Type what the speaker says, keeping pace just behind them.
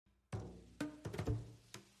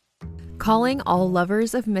Calling all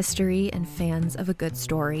lovers of mystery and fans of a good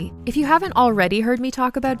story. If you haven't already heard me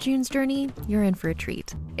talk about June's Journey, you're in for a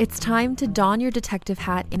treat. It's time to don your detective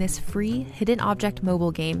hat in this free hidden object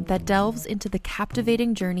mobile game that delves into the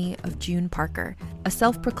captivating journey of June Parker, a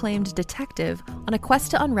self-proclaimed detective on a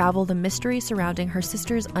quest to unravel the mystery surrounding her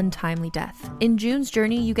sister's untimely death. In June's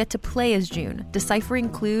Journey, you get to play as June, deciphering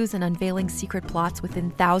clues and unveiling secret plots within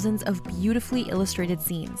thousands of beautifully illustrated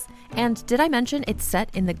scenes. And did I mention it's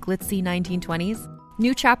set in the glitzy 1920s?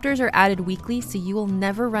 New chapters are added weekly, so you will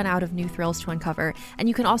never run out of new thrills to uncover, and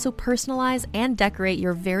you can also personalize and decorate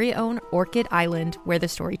your very own Orchid Island where the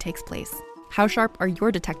story takes place. How sharp are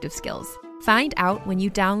your detective skills? Find out when you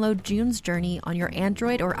download June's Journey on your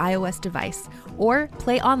Android or iOS device, or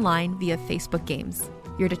play online via Facebook Games.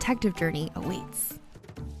 Your detective journey awaits.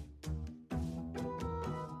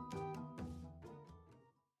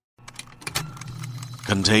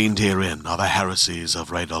 Contained herein are the heresies of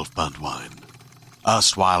Radolf Burntwine,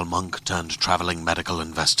 erstwhile monk turned traveling medical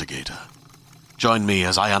investigator. Join me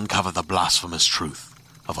as I uncover the blasphemous truth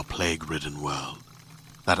of a plague-ridden world,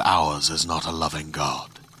 that ours is not a loving God,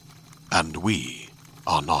 and we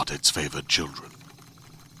are not its favored children.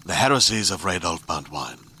 The heresies of Radolf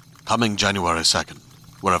Burntwine, coming January 2nd,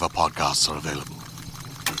 wherever podcasts are available.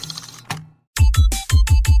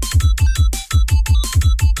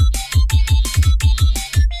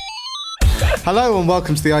 Hello and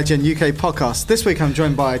welcome to the IGN UK podcast. This week I'm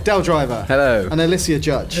joined by Del Driver. Hello. And Alicia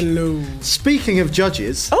Judge. Hello. Speaking of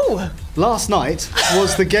judges, last night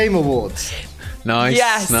was the Game Awards. Nice.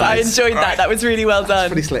 Yes, nice. I enjoyed that. That was really well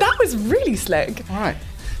done. Pretty slick. That was really slick. All right.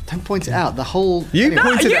 Don't point it out. The whole... You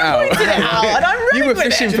pointed it out. You pointed it out, and I'm really You were with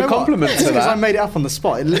fishing it. for compliments for Because I that. made it up on the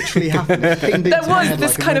spot. It literally happened. It pinged There into my was head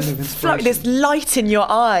this like a kind of moment flow, this inspiration. light in your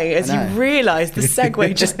eye as I you know. realised the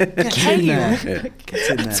segue just Gets in there. came. Gets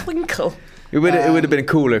in A there. twinkle. It would have been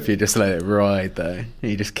cooler if you just let it ride, though.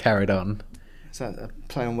 You just carried on. Is that a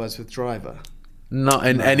play on words with driver? Not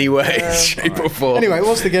in any way, shape or form. Anyway, it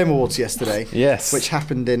was the Game Awards yesterday. Yes. Which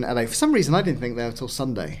happened in LA. For some reason, I didn't think they were till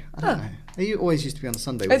Sunday. I don't know. You always used to be on a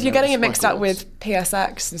Sunday. As you're getting it mixed up with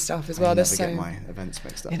PSX and stuff as well. I There's never get so... my events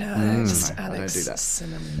mixed up. You know, just No, I don't Alex do that.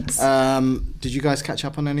 Simmons. Did you guys catch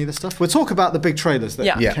up on any of the stuff? We'll talk about the big trailers that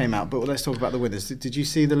Yeah. came out, but let's talk about the winners. Did you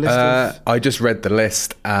see the list of... I just read the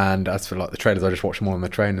list, and as for like the trailers, I just watched them all on the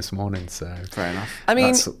train this morning. So Fair enough. I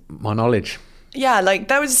mean, that's my knowledge. yeah, like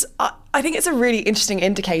there was... I think it's a really interesting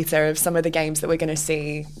indicator of some of the games that we're going to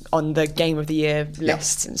see on the Game of the Year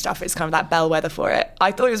lists and stuff. It's kind of that bellwether for it.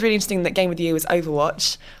 I thought it was really interesting that Game of the Year was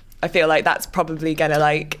Overwatch. I feel like that's probably going to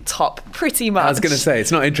like top pretty much. I was going to say,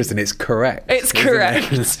 it's not interesting, it's correct. It's isn't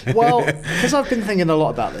correct. it? Well, because I've been thinking a lot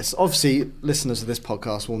about this. Obviously, listeners of this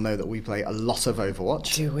podcast will know that we play a lot of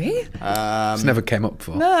Overwatch. Do we? It's never came up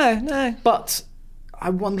before. No. But I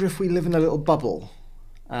wonder if we live in a little bubble.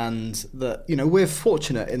 And that, you know, we're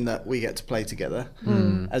fortunate in that we get to play together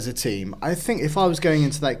as a team. I think if I was going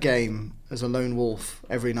into that game as a lone wolf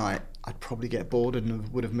every night, I'd probably get bored and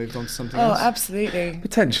would have moved on to something else. Oh, absolutely.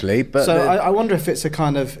 Potentially, but... So I wonder if it's a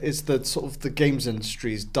kind of, it's the sort of the games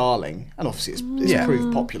industry's darling, and obviously it's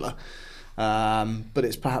proved popular, but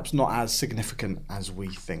it's perhaps not as significant as we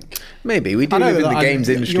think. maybe. We do I know live in that the games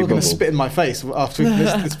industry You're going to bubble. spit in my face after we've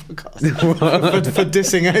listened to this podcast for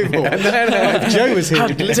dissing Overwatch. If Joe was here,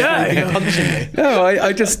 he'd be punching me. No,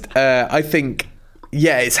 I just I think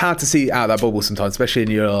it's hard to see out of that bubble sometimes, especially in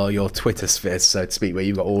your Twitter sphere, so to speak, where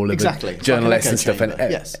you've got all of Exactly. the journalists Like and stuff, an and echo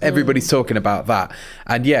chamber. Yes. everybody's talking about that.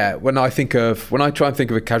 And when I try and think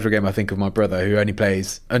of a casual game, I think of my brother who only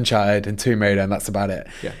plays Uncharted and Tomb Raider, and that's about it.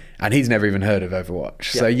 Yeah. And he's never even heard of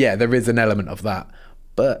Overwatch. Yeah. So there is an element of that.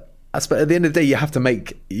 But I suppose at the end of the day, you have to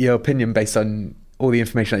make your opinion based on all the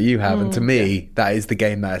information that you have, and to me that is the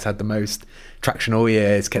game that has had the most traction all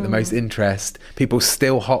year. It's kept the most interest. People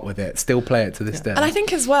still hot with it, still play it to this day. And I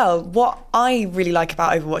think as well, what I really like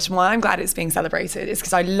about Overwatch and why I'm glad it's being celebrated is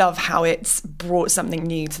because I love how it's brought something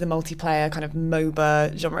new to the multiplayer kind of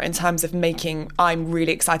MOBA genre in terms of I'm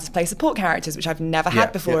really excited to play support characters, which I've never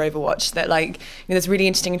had before Overwatch. That that's really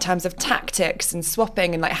interesting in terms of tactics and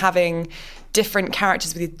swapping and like having different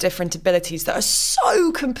characters with different abilities that are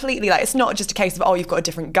so completely it's not just a case of you've got a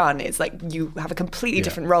different gun. It's like you have a completely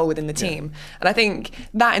different role within the team. And I think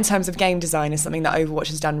that in terms of game design is something that Overwatch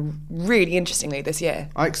has done really interestingly this year.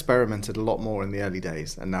 I experimented a lot more in the early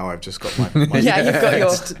days, and now I've just got my You've got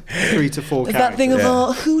your 3 to 4 characters. that thing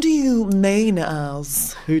of who do you main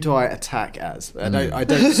as? Who do I attack as? I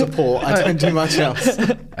don't support. I don't do much else.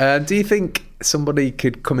 Do you think somebody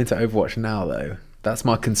could come into Overwatch now, though? That's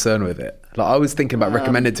my concern with it. Like, I was thinking about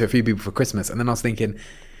recommending it to a few people for Christmas, and then I was thinking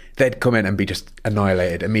they'd come in and be just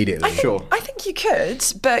annihilated immediately. I think think you could,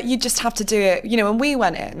 but you just have to do it. You know, when we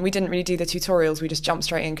went in, we didn't really do the tutorials. We just jumped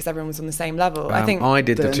straight in because everyone was on the same level. I think I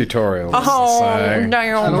did the tutorials. Oh, no.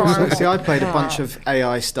 And also, see, I played a bunch of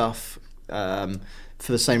AI stuff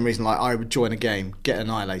for the same reason. Like, I would join a game, get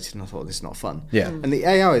annihilated, and I thought, this is not fun. Yeah. And the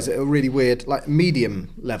AI is at a really weird, like, medium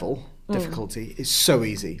level difficulty is so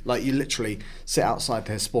easy. Like, you literally sit outside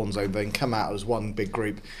their spawn zone, then come out as one big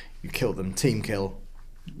group, you kill them, team kill,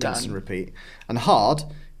 rinse and repeat. And hard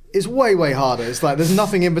is way, way harder. It's like there's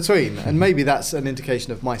nothing in between. And maybe that's an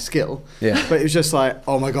indication of my skill. Yeah. But it was just like,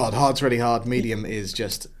 oh my God, hard's really hard, medium is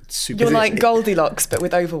just super you're like easy. Goldilocks, but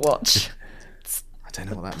with Overwatch. I don't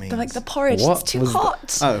know what that means. They're like the porridge, What it's too was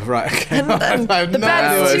hot. Oh, right, okay. And I have the no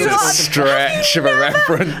bed's idea too what hot. it is. Stretch of a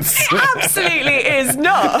reference. It absolutely is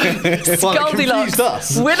not. It's Well, it Goldilocks confused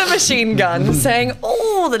us. with a machine gun saying,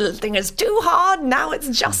 oh, the little thing is too hard, now it's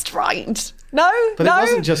just right. No, But no. it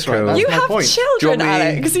wasn't just right. Cool. That's You my have point. children, Do you want me-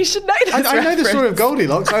 Alex. You should know this I know the story of reference.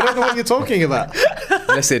 Goldilocks. I don't know what you're talking about.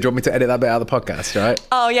 Let's see, do you want me to edit that bit out of the podcast, right?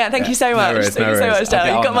 Oh, yeah, thank you so No much. worries, Thank no you so worries. much, Dale. I'll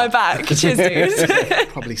get You got on my that. back. Cheers, dude.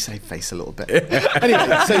 Probably save face a little bit.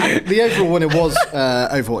 Anyway, so the overall winner was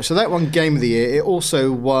Overwatch. So that won Game of the Year. It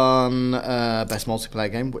also won Best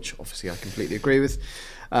Multiplayer Game, which obviously I completely agree with.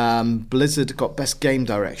 Blizzard got Best Game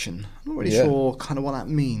Direction. I'm not really sure kind of what that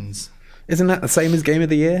means. Isn't that the same as Game of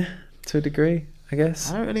the Year, to a degree, I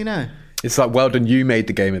guess? I don't really know. It's like, well done, you made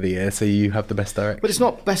the Game of the Year, so you have the best direction. But it's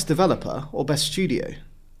not Best Developer or Best Studio.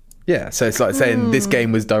 Yeah, so it's like saying this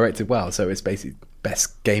game was directed well, so it's basically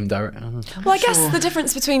best game director. Well, I guess the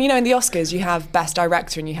difference between, you know, in the Oscars, you have Best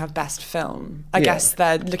Director and you have Best Film. I guess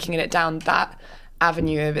they're looking at it down that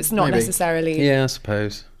avenue of it's not Maybe. necessarily... Yeah, I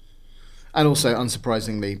suppose. And also,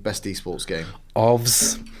 unsurprisingly, Best Esports Game.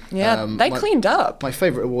 OVs. Yeah, they cleaned up. My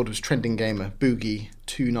favourite award was Trending Gamer. Boogie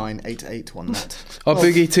 2988 won that. Oh,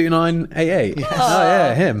 Boogie 2988. Oh,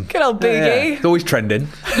 yeah, him. Good old Yeah, Boogie. yeah. He's always trending.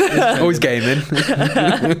 Always gaming.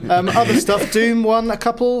 Other stuff, Doom won a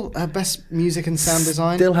couple. Best Music and Sound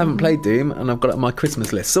Design. Still haven't played Doom, and I've got it on my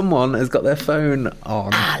Christmas list. Someone has got their phone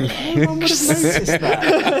on. Everyone would have noticed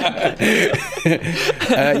that.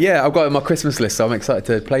 Yeah, I've got it on my Christmas list, so I'm excited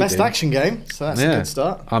to play Best Doom. Action Game, so that's a good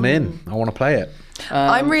start. I'm in. I want to play it.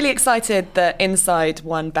 I'm really excited that Inside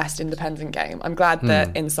won Best Independent Game. I'm glad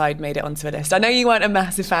that Inside made it onto a list. I know you weren't a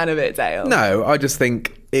massive fan of it, Dale. No, I just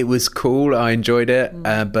think it was cool. I enjoyed it,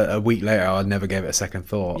 but a week later, I never gave it a second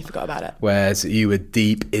thought. You forgot about it. Whereas you were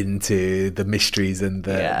deep into the mysteries and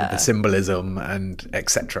the symbolism and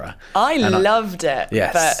etc. I loved it.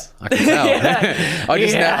 Yes, But I can tell.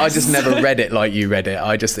 Yeah. I just never read it like you read it.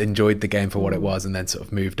 I just enjoyed the game for what it was, and then sort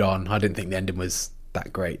of moved on. I didn't think the ending was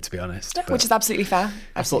that great, to be honest. Which but is absolutely fair.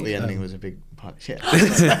 I thought the ending was a big part of shit.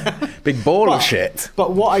 big ball of shit.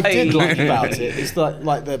 But what I did like about it is that,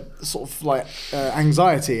 like, the sort of like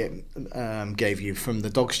anxiety it gave you from the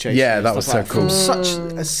dogs chasing. Yeah, and that stuff was so like cool. From such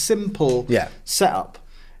a simple Yeah. setup,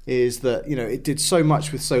 is that, you know, it did so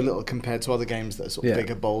much with so little compared to other games that are sort of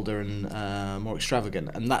bigger, bolder, and more extravagant.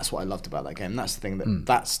 And that's what I loved about that game. That's the thing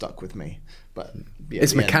that stuck with me. But yeah,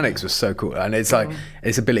 Its the end- mechanics was so cool, and it's like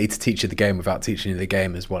its ability to teach you the game without teaching you the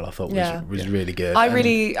game as well. I thought was really good. I And-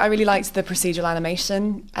 really liked the procedural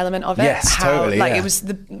animation element of it. Yes, totally, Like yeah. it was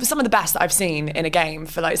some of the best that I've seen in a game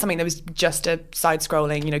for like something that was just a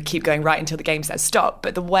side-scrolling, you know, keep going right until the game says stop.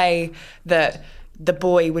 But the way that the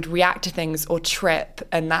boy would react to things or trip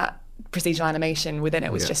and that procedural animation within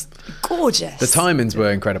it was just gorgeous. The timings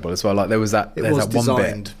were incredible as well. Like there was that. It there's was that one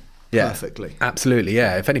designed bit. Yeah, perfectly. Absolutely,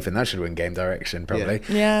 yeah. If anything, that should win game direction, probably.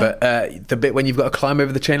 Yeah. But the bit when you've got to climb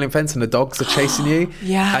over the chain link fence and the dogs are chasing you,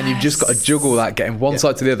 and you've just got to juggle that, getting one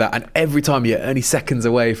side to the other, and every time you're only seconds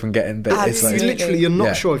away from getting bit. It's like, Literally, you're not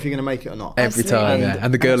Yeah. sure if you're going to make it or not. every time, yeah.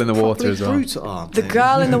 And the girl in the water as well. The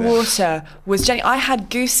girl in the water was I had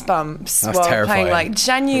goosebumps That's while terrifying. playing, like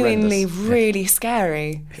genuinely Horrendous. really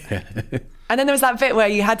scary. And then there was that bit where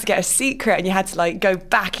you had to get a secret and you had to like go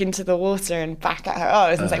back into the water and back at her. Oh,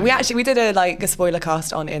 it was insane. We did a spoiler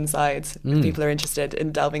cast on Inside. If people are interested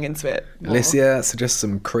in delving into it more. Alicia suggests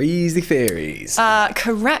some crazy theories.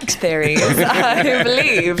 Correct theories, I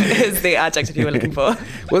believe, is the adjective you were looking for.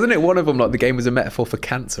 Wasn't it one of them like the game was a metaphor for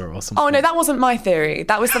cancer or something? Oh no, that wasn't my theory.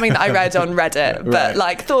 That was something that I read on Reddit. Right. But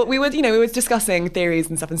like, thought we were discussing theories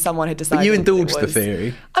and stuff, and someone had decided. But you that it indulged the was-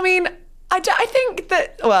 theory. I mean, I think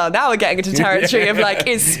that. Well, now we're getting into territory of like,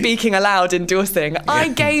 is speaking aloud endorsing? I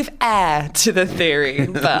gave air to the theory,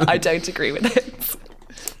 but I don't agree with it.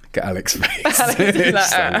 Get Alex's face. Alex is like,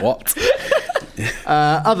 So what?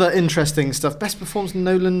 Other interesting stuff. Best performance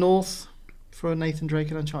Nolan North for Nathan Drake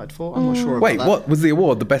in Uncharted 4. I'm not sure about Wait, that. what was the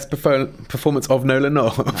award? The best performance of Nolan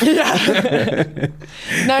North?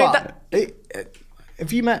 No, But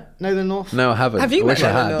Have you met Nathan North? No, I haven't. Have you I met wish I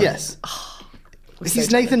Nathan had. North? Yes.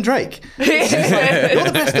 He's so Nathan Drake. You're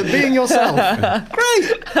the best at being yourself.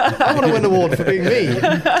 Great. I want to win an award for being me.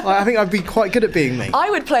 I think I'd be quite good at being me.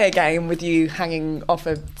 I would play a game with you hanging off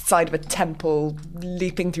a side of a temple,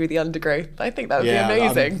 leaping through the undergrowth. I think that would be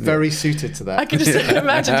amazing. I'm very suited to that. I can just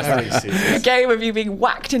imagine Very suited. a game of you being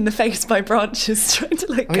whacked in the face by branches trying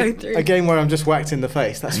to go through. A game where I'm just whacked in the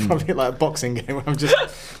face. That's probably like a boxing game where I'm just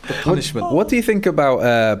the punishment. What do you think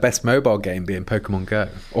about best mobile game being Pokemon Go?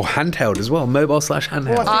 Or handheld as well, mobile/handheld?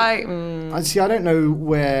 Well, I see. I don't know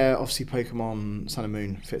where obviously Pokemon Sun and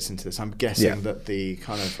Moon fits into this. I'm guessing that the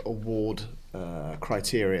kind of award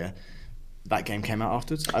criteria, that game came out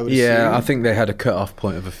afterwards. I would assume. I think they had a cut-off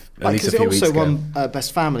point of at least a few weeks ago. Because it ago. also won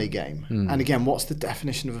Best Family Game. And again, what's the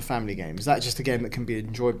definition of a family game? Is that just a game that can be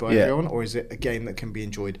enjoyed by everyone, or is it a game that can be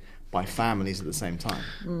enjoyed by families at the same time?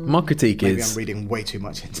 My critique Maybe is... I'm reading way too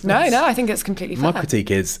much into this. No, I think it's completely fair. My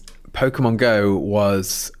critique is Pokemon Go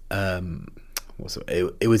was...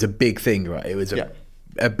 it was a big thing, right? It was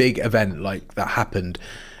a big event like that happened.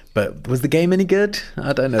 But was the game any good?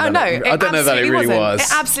 I don't know. I don't know that it really was.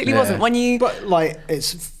 It absolutely wasn't. When you, But like,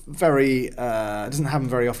 it's very. It doesn't happen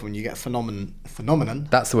very often when you get a phenomenon.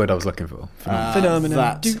 That's the word I was looking for. Phenomenon.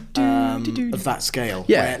 Of that scale.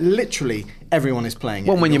 Yeah. Where literally everyone is playing it.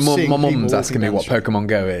 Well, when You're my seeing mum's people asking me walking what down the street. Pokemon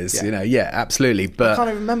Go is, absolutely. I But can't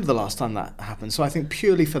even remember the last time that happened. So I think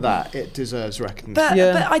purely for that, it deserves recognition. but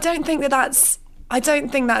I don't think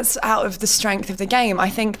that's out of the strength of the game. I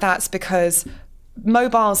think that's because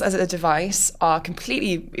mobiles as a device are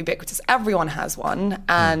completely ubiquitous. Everyone has one,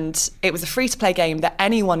 and it was a free-to-play game that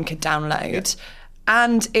anyone could download.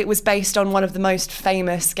 And it was based on one of the most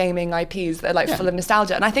famous gaming IPs that are full of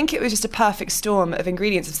nostalgia. And I think it was just a perfect storm of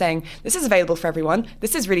ingredients of saying, this is available for everyone,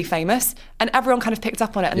 this is really famous, and everyone kind of picked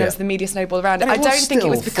up on it, and there was the media snowball around it. And I don't think it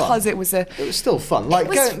was still because fun. it was a... It was still fun.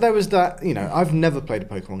 There was that, I've never played a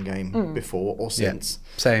Pokemon game before or since.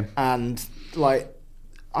 same. And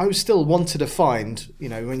I was still wanted to find,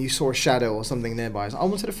 when you saw a shadow or something nearby, I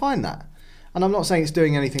wanted to find that. And I'm not saying it's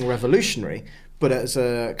doing anything revolutionary, but as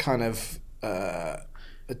a kind of a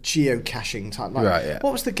geocaching type.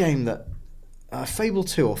 What was the game that Fable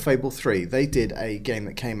 2 or Fable 3? They did a game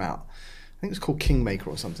that came out. I think it was called Kingmaker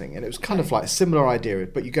or something, and it was kind of like a similar idea.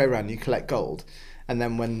 But you go around and you collect gold, and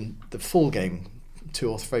then when the full game,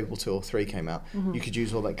 Fable 2 or 3 came out, you could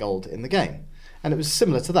use all that gold in the game. And it was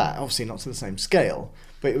similar to that, obviously not to the same scale,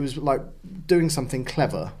 but it was like doing something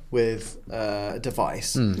clever with a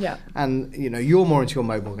device. Yeah. And you're more into your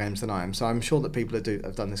mobile games than I am, so I'm sure that people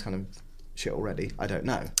have done this kind of shit already. I don't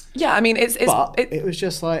know. Yeah, I mean, it was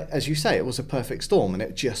just like, as you say, it was a perfect storm, and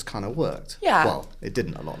it just kind of worked. Yeah. Well, it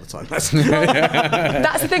didn't a lot of the time. That's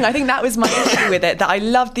the thing. I think that was my issue with it, that I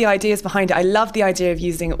loved the ideas behind it. I loved the idea of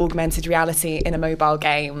using augmented reality in a mobile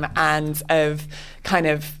game and of kind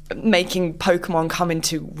of making Pokemon come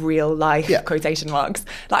into real life, quotation marks.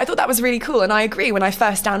 I thought that was really cool, and I agree. When I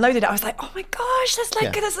first downloaded it, I was like, oh my gosh,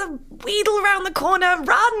 there's a Weedle around the corner,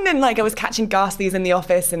 run! And I was catching Ghastlies in the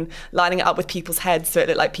office and lining it up with people's heads so it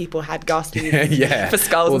looked like people had Ghastlies for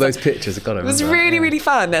skulls. All those pictures, I've got to remember. It was really, really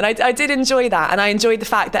fun, and I did enjoy that, and I enjoyed the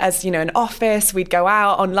fact that as an office, we'd go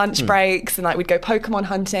out on lunch breaks and we'd go Pokemon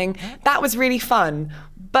hunting. That was really fun.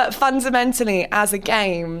 But fundamentally, as a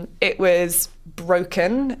game, it was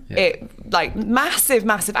broken. It massive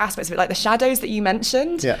aspects of it, like the shadows that you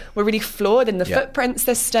mentioned, were really flawed in the footprint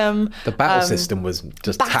system. The battle system was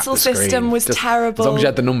just battle tap the system screen. was terrible. As long as you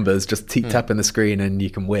had the numbers, just tapping the screen and you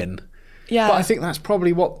can win. Yeah. But I think that's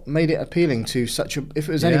probably what made it appealing to such a... If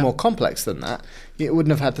it was any more complex than that, it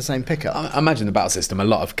wouldn't have had the same pickup. I imagine the battle system, a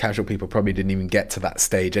lot of casual people probably didn't even get to that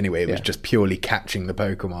stage anyway. It was just purely catching the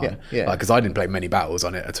Pokemon. Because I didn't play many battles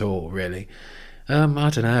on it at all, really. I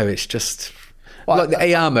don't know, it's just...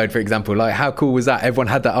 the AR mode, for example, how cool was that? Everyone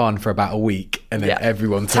had that on for about a week, and then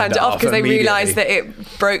everyone turned it off because they realised that immediately.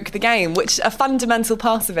 it broke the game, which a fundamental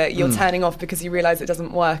part of it you're turning off because you realise it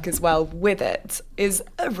doesn't work as well with it is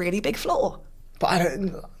a really big flaw. But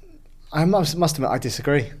I must admit, I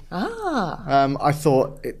disagree. I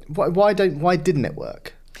thought, why didn't it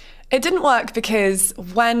work? It didn't work because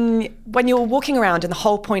when you're walking around and the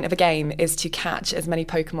whole point of a game is to catch as many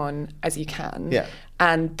Pokemon as you can,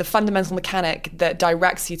 and the fundamental mechanic that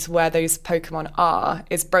directs you to where those Pokemon are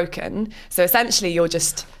is broken, so essentially you're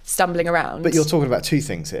just stumbling around. But you're talking about two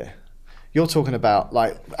things here. You're talking about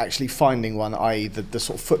actually finding one, i.e. the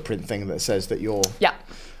sort of footprint thing that says that you're... Yeah.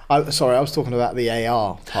 Sorry, I was talking about the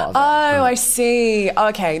AR part of it. Oh, I see.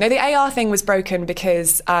 Okay. No, the AR thing was broken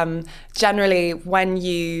because generally when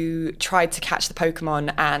you tried to catch the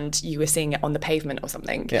Pokemon and you were seeing it on the pavement or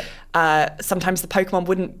something, sometimes the Pokemon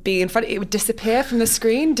wouldn't be in front. It would disappear from the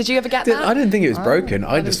screen. Did you ever get that? I didn't think it was broken.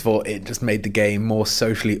 I just thought it just made the game more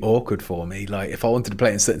socially awkward for me. Like, if I wanted to play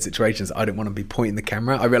it in certain situations, I didn't want to be pointing the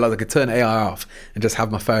camera. I realised I could turn AR off and just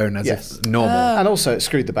have my phone as if normal. And also, it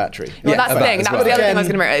screwed the battery. Well, that's the thing. That was the other thing I was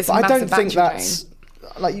going to bring up. It's a I massive don't think battery that's... drain.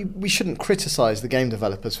 Like, we shouldn't criticise the game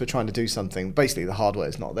developers for trying to do something. Basically, the hardware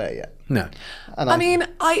is not there yet. No. And I mean,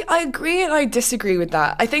 I agree and I disagree with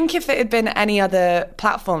that. I think if it had been any other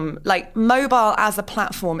platform, like mobile as a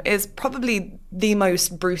platform is probably the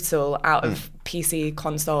most brutal out of PC,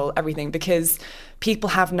 console, everything, because people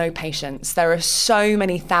have no patience. There are so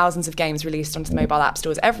many thousands of games released onto the mobile app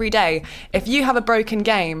stores every day. If you have a broken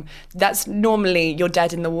game, that's normally you're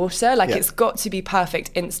dead in the water. Like, it's got to be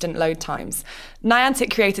perfect instant load times.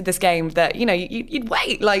 Niantic created this game that, you know, you'd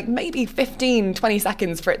wait like maybe 15, 20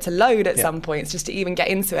 seconds for it to load at some points just to even get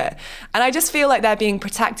into it. And I just feel like they're being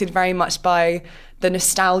protected very much by the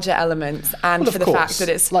nostalgia elements and for the fact that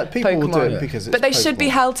it's like people Pokemon. will do it because it's but they should be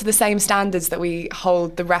Pokemon. held to the same standards that we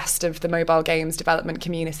hold the rest of the mobile games development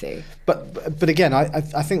community. But again, I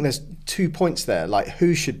think there's 2 points there. Like,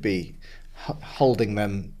 who should be holding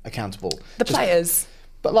them accountable? The players.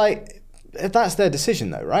 But like, that's their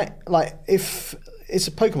decision though, right? Like, if it's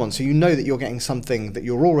a Pokemon, so you know that you're getting something that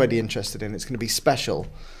you're already interested in, it's going to be special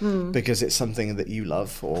because it's something that you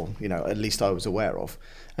love, or, you know, at least I was aware of.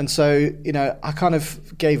 And so, you know, I kind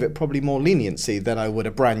of gave it probably more leniency than I would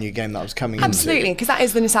a brand new game that was coming Absolutely, because that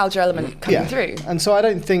is the nostalgia element coming through. And so I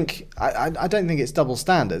don't think it's double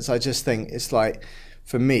standards. I just think it's like,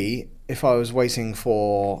 for me, if I was waiting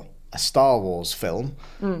for a Star Wars film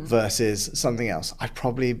versus something else, I'd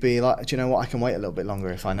probably be like, do you know what, I can wait a little bit longer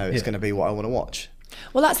if I know it's going to be what I want to watch.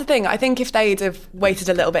 Well, that's the thing. I think if they'd have waited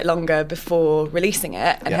a little bit longer before releasing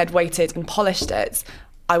it and had waited and polished it,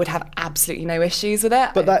 I would have absolutely no issues with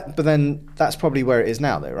it. But then that's probably where it is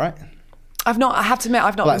now, though, right? I have to admit,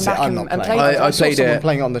 I've not been back and played it. I saw played someone it.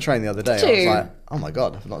 playing it on the train the other day. Did I was you? like, oh my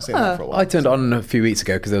God, I've not seen that for a while. I turned it on a few weeks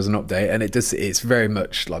ago because there was an update, and it's very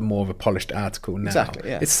much like more of a polished article now. Exactly,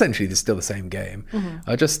 yeah. It's essentially still the same game.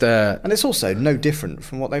 I just and it's also no different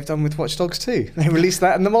from what they've done with Watch Dogs 2. They released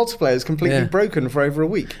that and the multiplayer is completely broken for over a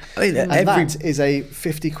week. I mean, and that is a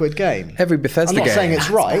 50 quid game. Every Bethesda I'm not game. saying it's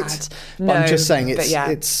right, Bad. but I'm just saying but yeah.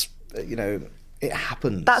 it's you know, it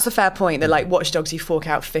happens. That's a fair point, that like Watch Dogs, you fork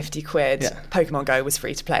out 50 quid. Yeah. Pokemon Go was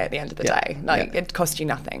free to play at the end of the day. Like, it cost you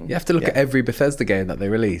nothing. You have to look at every Bethesda game that they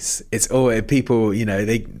release. It's all people, you know,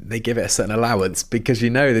 they give it a certain allowance because you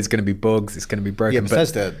know there's going to be bugs, it's going to be broken. Yeah,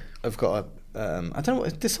 Bethesda have got a I don't know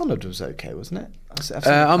what Dishonored was okay, wasn't it?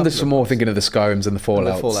 I'm just more thinking of the Skyrims and the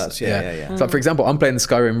Fallouts. The Fallouts, yeah. So, for example, I'm playing the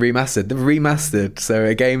Skyrim remastered. The remastered, so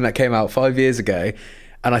a game that came out 5 years ago,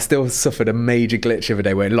 and I still suffered a major glitch the other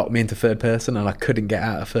day where it locked me into third person, and I couldn't get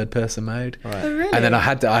out of third person mode. Right. Oh, really? And then I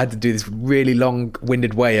had to do this really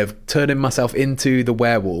long-winded way of turning myself into the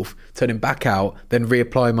werewolf, turning back out, then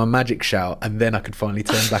reapply my magic shout, and then I could finally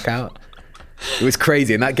turn back out. It was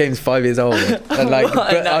crazy, and that game's 5 years old. And but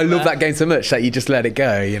I love that game so much that you just let it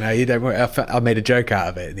go. You know, you don't worry. I made a joke out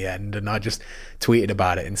of it in the end, and I just tweeted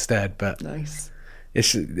about it instead. But Nice.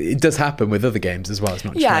 It does happen with other games as well. It's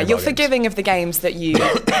not just Yeah, mobile you're games. forgiving of the games that you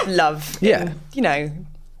love. Yeah. And, you know,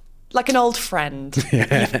 like an old friend. You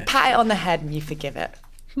pat it on the head and you forgive it.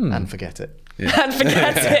 And forget it. And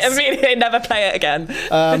forget it immediately, never play it again.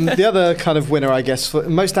 The other kind of winner, I guess, for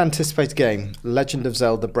most anticipated game, Legend of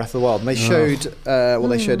Zelda: Breath of the Wild. And they showed,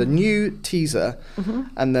 they showed a new teaser,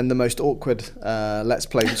 and then the most awkward let's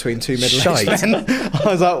play between two middle-aged men. I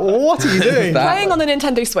was like, "What are you doing?" Playing on the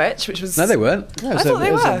Nintendo Switch, which was... No, they weren't. Yeah, I thought they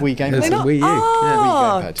it was were. a Wii game. It was They a not? Wii U.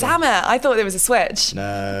 Oh, Wii gamepad, damn it. I thought it was a Switch.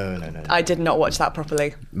 No. I did not watch that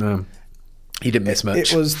properly. No, you didn't miss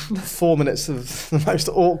much. It was 4 minutes of the most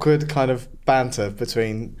awkward kind of banter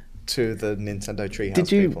between two of the Nintendo Treehouse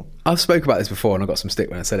people. I've spoke about this before, and I got some stick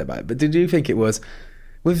when I said it about it. But did you think it was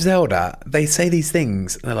with Zelda? They say these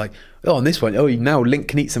things, and they're like, "Oh, on this one, now Link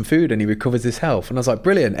can eat some food and he recovers his health." And I was like,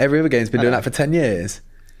 "Brilliant! Every other game's been doing that for 10 years."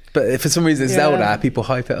 But for some reason, Zelda, people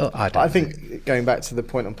hype it up. I think going back to the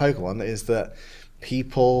point on Pokemon is that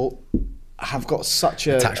people have got such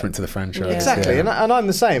a attachment to the franchise. Yeah. Exactly, Yeah. and I'm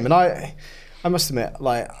the same. And I must admit,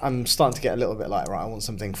 like, I'm starting to get a little bit like, right, I want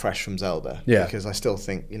something fresh from Zelda. Yeah. Because I still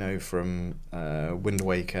think, from Wind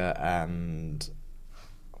Waker and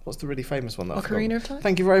what's the really famous one? Ocarina of Time?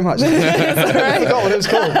 Thank you very much. I forgot what it was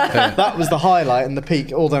called. That was the highlight and the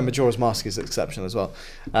peak, although Majora's Mask is exceptional as well.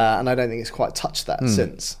 And I don't think it's quite touched that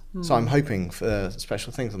since. So I'm hoping for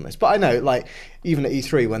special things on this. But I know, like, even at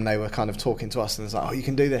E3 when they were kind of talking to us and it's like, oh, you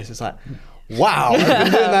can do this. It's like, wow, I've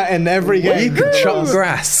been doing that in every game. You can chop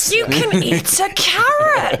grass. You can eat a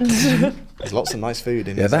carrot. There's lots of nice food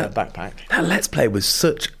in his backpack. That Let's Play was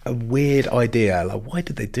such a weird idea. Like, why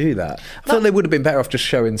did they do that? I thought they would have been better off just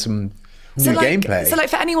showing some new gameplay. So, like,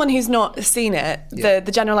 for anyone who's not seen it,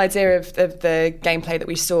 the general idea of the gameplay that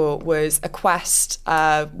we saw was a quest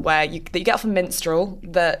where you get off a minstrel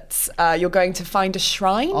that you're going to find a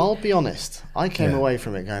shrine. I'll be honest, I came away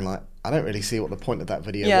from it going like, I don't really see what the point of that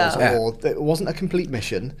video was, or it wasn't a complete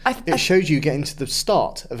mission. It showed you getting to the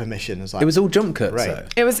start of a mission. It was all jump cuts, though.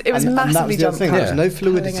 It was massively jump cuts. There was no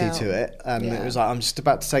fluidity to it, and it was like, I'm just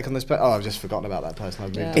about to take on this, but I've just forgotten about that person.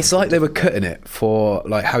 I've moved It's like they were cutting it for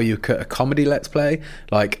like how you cut a comedy Let's Play,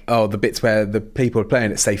 like the bits where the people are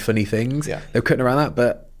playing it say funny things. They were cutting around that,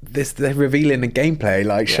 but they're revealing the gameplay,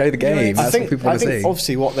 like show the game. That's what people want to see.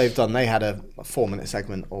 Obviously what they've done, they had a 4-minute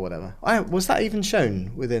segment or whatever. Was that even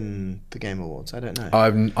shown within the Game Awards? I don't know. I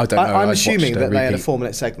don't know. I'm assuming that they had a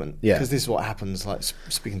 4-minute segment because this is what happens. Like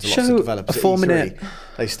speaking to lots of developers, at E3,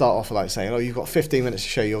 they start off like saying, "Oh, you've got 15 minutes to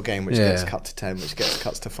show your game," which gets cut to 10, which gets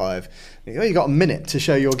cut to 5. You got a minute to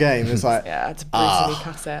show your game. It's like to brutally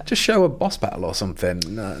cut it. Just show a boss battle or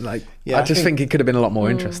something. I just think it could have been a lot more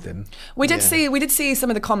interesting. We did see some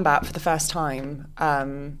of the combat for the first time.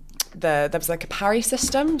 There was like a parry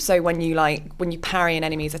system, so when you parry an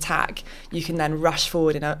enemy's attack, you can then rush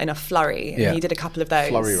forward in a flurry. And he did a couple of those.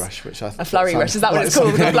 Flurry rush, which I thought a flurry rush. Is that what it's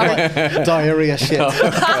called? Diarrhea shit.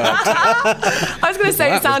 I was going to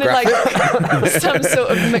say it sounded like some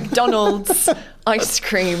sort of McDonald's ice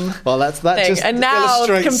cream. Well, that thing. just and now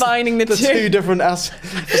combining the two different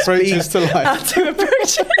approaches to life. Two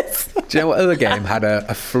approaches. Do you know what other game had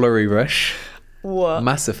a flurry rush? What?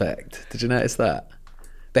 Mass Effect. Did you notice that?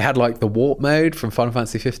 They had like the warp mode from Final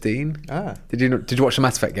Fantasy 15. Did you watch the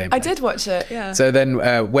Mass Effect game? I did watch it, yeah. So then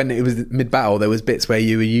when it was mid-battle, there was bits where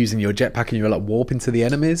you were using your jetpack and you were like warping to the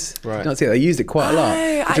enemies. Right. You don't see it. They used it quite a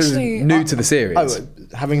lot. Which was new to the series.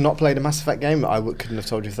 Having not played a Mass Effect game, I couldn't have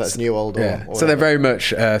told you if that's new, old, or so they're very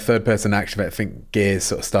much third-person action. I think Gears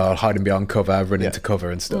sort of style, hiding behind cover, running to cover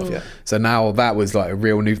and stuff. So now that was like a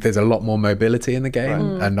real new. There's a lot more mobility in the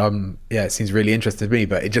game, and it seems really interesting to me.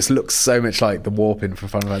 But it just looks so much like the warping from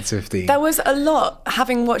Final Fantasy 15. There was a lot,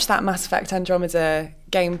 having watched that Mass Effect Andromeda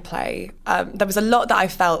gameplay, there was a lot that I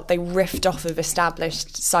felt they riffed off of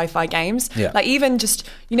established sci-fi games. Like even just,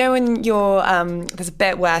 when you're, there's a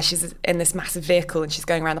bit where she's in this massive vehicle and she's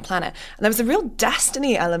going around the planet. And there was a real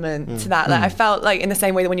Destiny element to that. Like I felt like in the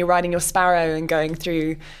same way that when you're riding your Sparrow and going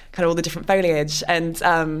through kind of all the different foliage and,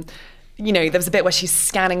 there was a bit where she's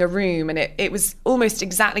scanning a room and it was almost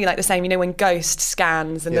exactly like the same, when Ghost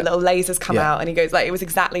scans and the little lasers come out and he goes like, it was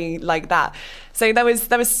exactly like that. So there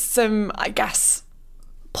was some, I guess,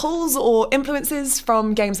 pulls or influences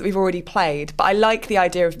from games that we've already played, but I like the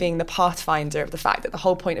idea of being the pathfinder, of the fact that the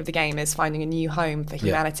whole point of the game is finding a new home for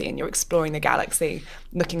humanity and you're exploring the galaxy,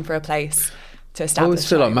 looking for a place to establish. I always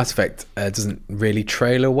feel like Mass Effect doesn't really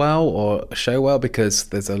trailer well or show well because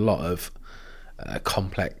there's a lot of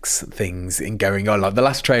complex things going on. Like the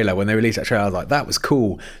last trailer, when they released that trailer, I was like, that was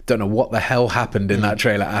cool. Don't know what the hell happened in that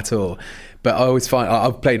trailer at all. But I always find,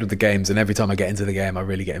 I've played with the games and every time I get into the game I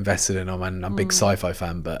really get invested in them, and I'm a big sci-fi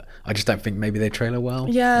fan, but I just don't think maybe they trailer well.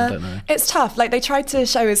 I don't know. It's tough. Like they tried to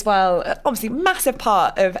show as well, obviously massive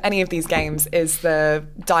part of any of these games is the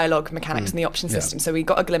dialogue mechanics and the option system. So we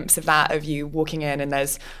got a glimpse of that, of you walking in and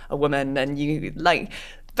there's a woman and you like...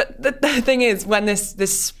 But the thing is, when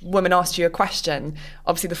this woman asked you a question,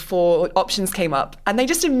 obviously the 4 options came up, and they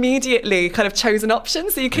just immediately kind of chose an option,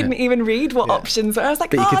 so you couldn't even read what options were. I was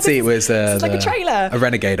like, but you could see it was like a trailer. A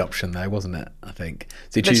Renegade option, though, wasn't it? I think.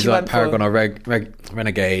 So you choose like Paragon or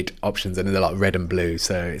Renegade options, and they're like red and blue,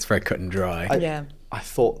 so it's very cut and dry. I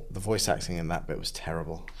thought the voice acting in that bit was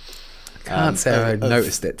terrible. Can't say I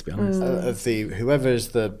noticed it, to be honest. Of whoever is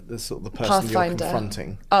the sort of the person Pathfinder. you're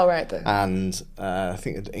confronting. Oh right. And I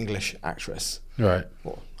think the English actress. Right.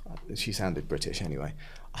 Well, she sounded British anyway.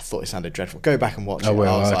 I thought it sounded dreadful. Go back and watch it.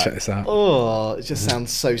 I'll check this out. Oh, it just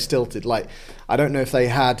sounds so stilted. Like I don't know if they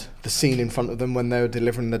had the scene in front of them when they were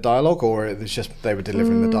delivering the dialogue, or it was just they were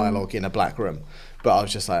delivering the dialogue in a black room. But I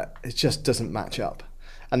was just like, it just doesn't match up.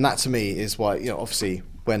 And that to me is why, obviously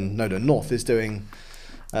when Noda North is doing.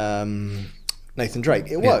 No Nathan Drake.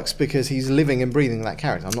 It works because he's living and breathing that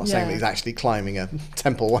character. I'm not saying that he's actually climbing a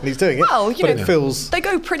temple while he's doing it. Well, but it feels... They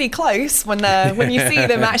go pretty close when you see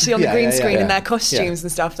them actually on the green screen in their costumes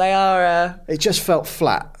and stuff. They are... It just felt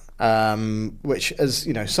flat. Which, as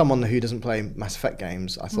you know, someone who doesn't play Mass Effect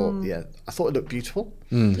games, I thought it looked beautiful.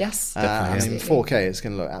 Yes, and in 4K, it's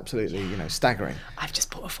going to look absolutely, staggering. I've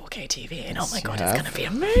just bought a 4K TV, and oh my god, it's going to be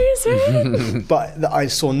amazing. But I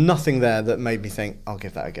saw nothing there that made me think I'll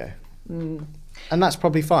give that a go, and that's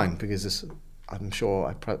probably fine because I'm sure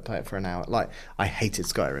I play it for an hour. Like, I hated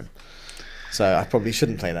Skyrim. So I probably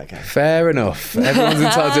shouldn't play that game. Fair enough. Everyone's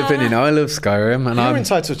entitled to opinion. I love Skyrim, and You're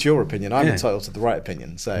entitled to your opinion. I'm entitled to the right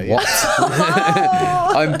opinion. So what?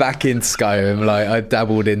 I'm back into Skyrim. Like, I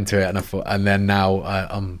dabbled into it, and then now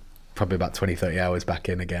I'm probably about 20-30 hours back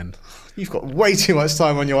in again. You've got way too much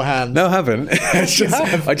time on your hands. No, I haven't.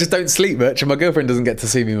 I just don't sleep much, and my girlfriend doesn't get to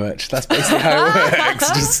see me much. That's basically how it works.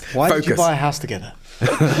 Just Why focus. did you buy a house together?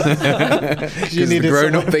 Because it's a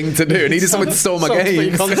grown-up thing to do. I needed someone to store my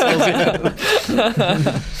games.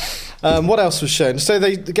 What else was shown? So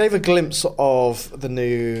they gave a glimpse of the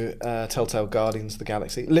new Telltale Guardians of the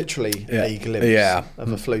Galaxy. Literally a glimpse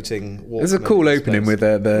of a floating walk. It was a cool opening with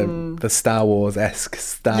the Star Wars-esque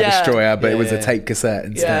Star Destroyer, but it was a tape cassette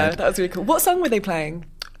instead. Yeah, that was really cool. What song were they playing?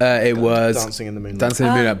 It was Dancing in the Moonlight. Dancing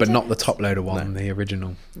in the Moonlight, but not the top loader one, the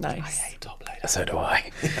original. Nice. I hate top loader. So do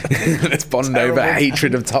I. Let's bond over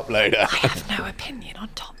hatred of top loader. I have no opinion on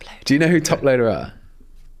top loader. Do you know who top loader are?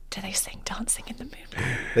 Do they sing Dancing in the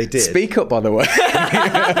Moonlight? They did. Speak up, by the way.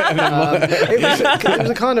 It was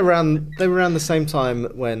a kind of around. They were around the same time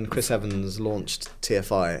when Chris Evans launched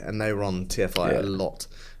TFI, and they were on TFI a lot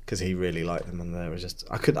because he really liked them, and they were just.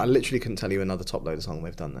 I literally couldn't tell you another top loader song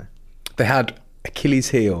they've done there. They had Achilles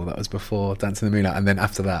Heel, that was before Dancing in the Moonlight, and then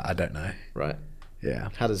after that, I don't know. Right. Yeah.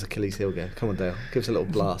 How does Achilles Heel go? Come on, Dale. Give us a little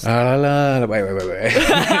blast. Wait. I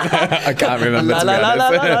can't remember, to be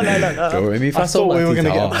honest. Do re mi fa I sol thought we la were ti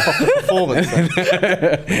going to get a do. proper performance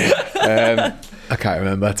then. I can't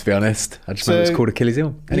remember, to be honest. I just know it's called Achilles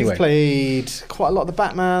Heel. Anyway. You've played quite a lot of the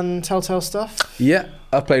Batman Telltale stuff. Yeah,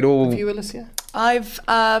 I've played all. Have you, Alicia? I've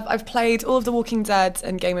played all of the Walking Dead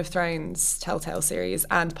and Game of Thrones Telltale series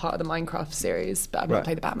and part of the Minecraft series, but I've not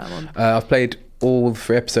played the Batman one. I've played all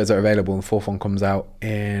 3 episodes that are available, and the 4th one comes out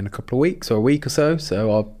in a couple of weeks or a week or so.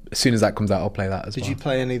 So as soon as that comes out, I'll play that as well. Did you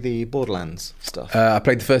play any of the Borderlands stuff? I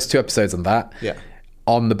played the first 2 episodes on that. Yeah.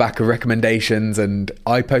 On the back of recommendations, and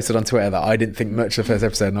I posted on Twitter that I didn't think much of the first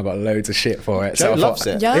episode, and I got loads of shit for it. Joe loves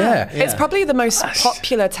it. Yeah. It's probably the most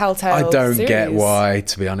popular Telltale I don't series. get why,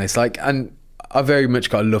 to be honest. And I very much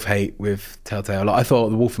got a love-hate with Telltale. I thought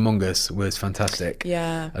The Wolf Among Us was fantastic.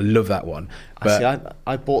 Yeah. I love that one. But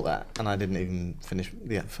I bought that and I didn't even finish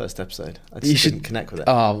the first episode. I just didn't connect with it.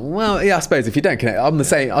 Oh, well, yeah, I suppose if you don't connect, I'm the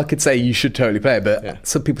same. I could say you should totally play it, but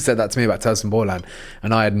some people said that to me about Tales from Borderland,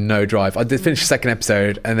 and I had no drive. I did finish the second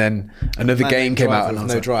episode, and then another game came out. And I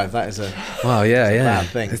was like, drive, that is a bad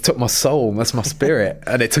thing. It took my soul, that's my spirit,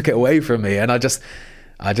 and it took it away from me, and I just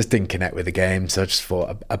didn't connect with the game, so I just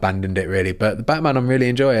abandoned it really. But the Batman, I'm really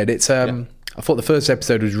enjoying it. It's I thought the first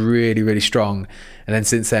episode was really, really strong, and then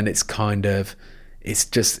since then it's kind of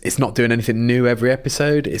it's not doing anything new every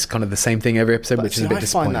episode. It's kind of the same thing every episode, which is a bit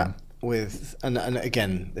disappointing. I find that with and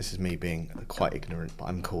again, this is me being quite ignorant, but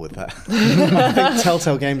I'm cool with that. I think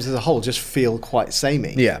Telltale games as a whole just feel quite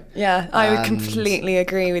samey. Yeah, I would completely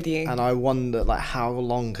agree with you. And I wonder, like, how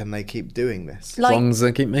long can they keep doing this? As long as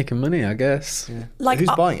they keep making money, I guess. Yeah. Like,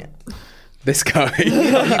 who's buying it? This guy.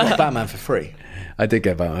 You got Batman for free. I did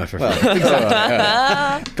get Batman for free.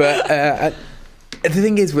 Exactly. But the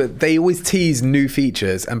thing is, they always tease new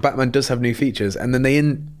features, and Batman does have new features, and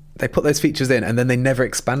then they put those features in, and then they never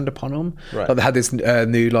expand upon them. Right. Like they had this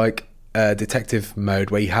new detective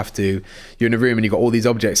mode where you're in a room and you've got all these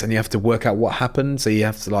objects and you have to work out what happened. So you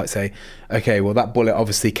have to say, okay, well that bullet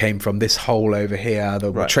obviously came from this hole over here,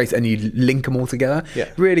 trace, and you link them all together.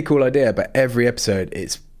 Yeah. Really cool idea, but every episode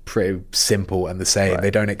it's pretty simple and the same. Right.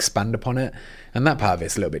 They don't expand upon it, and that part of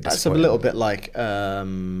it's a little bit disappointing. That's a little bit like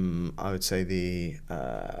I would say the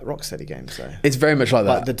Rocksteady games though. It's very much like that.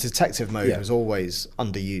 Like the detective mode was always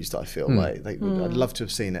underused, I feel. I'd love to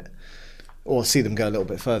have seen it, or see them go a little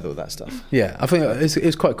bit further with that stuff. Yeah, I think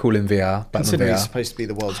it's quite cool in VR. Considering he's supposed to be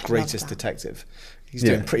the world's greatest detective, he's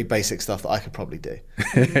doing pretty basic stuff that I could probably do.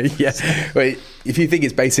 Yeah, well, if you think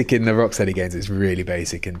it's basic in the Rocksteady games, it's really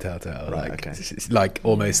basic in Telltale. Right, okay. It's like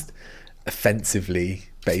almost offensively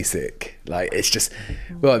basic. Like it's just,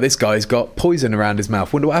 well, this guy's got poison around his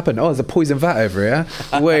mouth. Wonder what happened. Oh, there's a poison vat over here.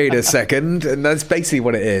 Wait a second, and that's basically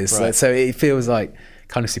what it is. Right. So it feels like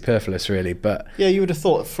kind of superfluous, really. But Yeah, you would have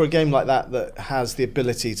thought for a game like that has the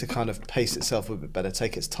ability to kind of pace itself a bit better,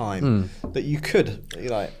 take its time, that you could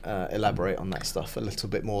elaborate on that stuff a little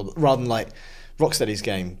bit more, rather than like Rocksteady's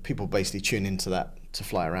game. People basically tune into that to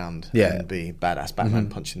fly around and be badass Batman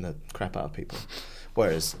punching the crap out of people.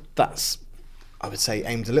 Whereas that's, I would say,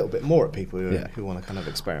 aimed a little bit more at people who want to kind of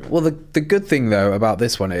experiment. Well, the good thing though about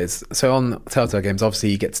this one is, so on Telltale games, obviously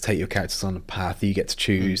you get to take your characters on a path, you get to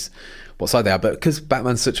choose what side they are. But because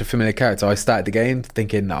Batman's such a familiar character, I started the game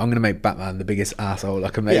thinking I'm going to make Batman the biggest asshole I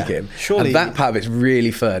can make him. Surely, and that part of it's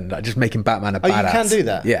really fun, like just making Batman a badass. You can do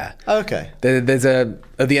that? Yeah. Oh, okay. There's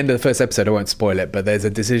at the end of the first episode, I won't spoil it, but there's a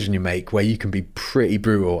decision you make where you can be pretty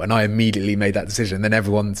brutal, and I immediately made that decision. Then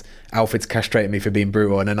Alfred's castrating me for being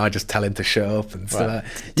brutal, and then I just tell him to shut up and stuff.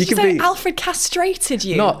 Right. Did you say Alfred castrated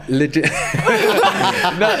you? Not legit.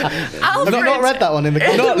 Have you not read that one in the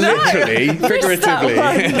comics? Not literally, figuratively.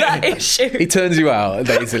 That issue. He turns you out,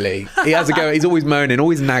 basically. He has a go. He's always moaning,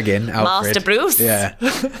 always nagging, Alfred. Master Bruce. Yeah.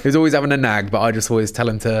 He's always having a nag, but I just always tell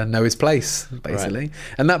him to know his place, basically. Right.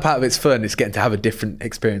 And that part of it's fun. It's getting to have a different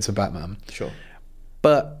experience of Batman. Sure.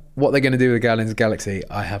 But what they're going to do with Guardians of the Galaxy,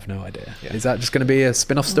 I have no idea. Yeah. Is that just going to be a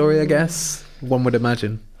spin-off story, I guess? One would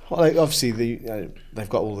imagine. Well, obviously, they've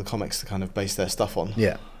got all the comics to kind of base their stuff on.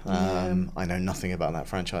 Yeah. I know nothing about that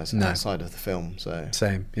franchise outside of the film. So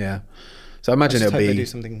Same, yeah. So I imagine it'll be... be... they do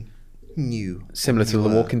something new. Similar to The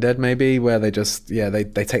Walking Dead, maybe, where they just, they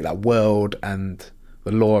take that world and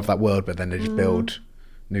the lore of that world, but then they just build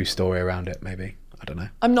new story around it, maybe. I don't know.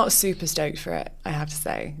 I'm not super stoked for it, I have to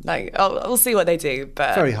say. Like, we'll see what they do,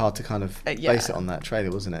 but... Very hard to kind of base it on that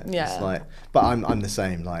trailer, wasn't it? Yeah. It's like, but I'm the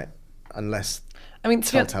same, like, unless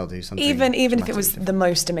Telltale do something even if it was the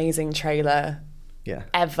most amazing trailer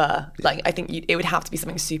ever, like, I think it would have to be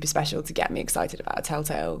something super special to get me excited about a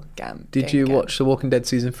Telltale game. Did you watch the Walking Dead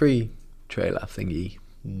Season 3 trailer thingy?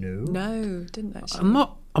 No, didn't actually.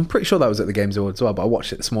 I'm pretty sure that was at the Games Awards as well, but I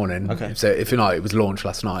watched it this morning. Okay. So if you're not, it was launched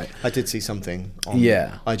last night. I did see something on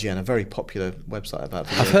IGN, a very popular website about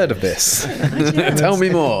video I've heard of this. Tell me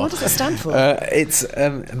more. What does it stand for? It's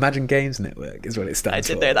Imagine Games Network is what it stands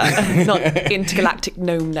for. I did know that. Not Intergalactic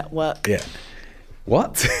Gnome Network. Yeah.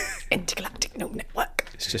 What? Intergalactic Gnome Network.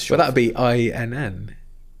 It's just well, that'd be INN.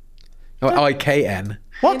 Oh, IKN.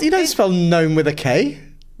 What? You don't spell gnome with a K?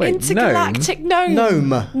 Wait, Intergalactic Gnome Gnome.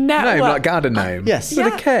 Network. Gnome, like garden gnome. Yes.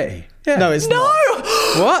 With a K. Yeah. No, it's not.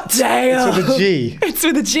 What? Damn. It's with a G. It's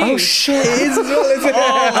with a G. Oh shit! It is as well, isn't it?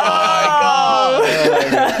 Oh my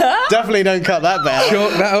god! Definitely don't cut that bit out.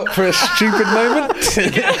 Chalk that up for a stupid moment.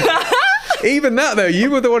 Even that though, you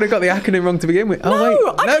were the one who got the acronym wrong to begin with. No, I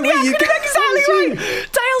got the acronym exactly right.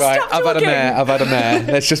 Dale, Right, stop talking. I've had a mare.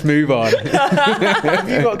 Let's just move on. Have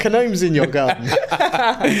you got gnomes in your garden?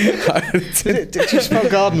 Did you spell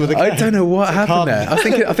garden with a K? I don't know what happened there.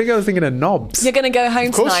 I think I was thinking of knobs. You're going to go home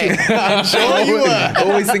Of course tonight. I'm sure you were.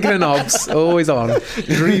 Always thinking of knobs. Always on.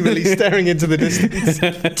 Dreamily staring into the distance.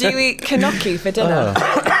 Do you eat kanocchi for dinner?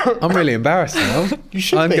 I'm really embarrassed now. You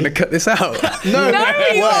should I'm be. going to cut this out. No, No,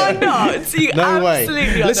 you are not. You No way.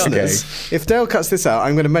 absolutely are Listeners, if Dale cuts this out,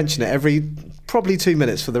 I'm going to mention it every probably 2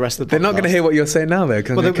 minutes for the rest of the podcast. They're not going to hear what you're saying now, though,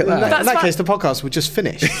 because I'm going to cut that out. In that case, the podcast would just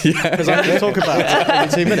finish. Because I'm going to talk about it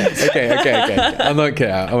every 2 minutes. Okay. I won't cut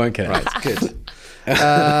it out. Right, good.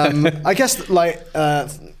 I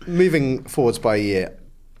guess, moving forwards by a year,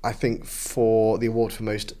 I think for the award for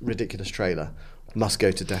most ridiculous trailer must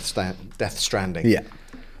go to Death Stranding. Yeah.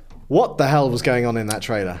 What the hell was going on in that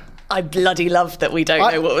trailer? I bloody loved that we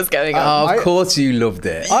don't know what was going on. Of course you loved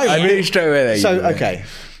it. I knew straight away that you So, loved it. okay.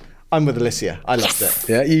 I'm with Alicia. I loved it.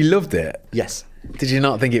 Yeah, you loved it. Yes. Did you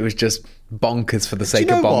not think it was just bonkers for the sake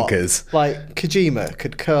Do you of know bonkers? what? Like, Kojima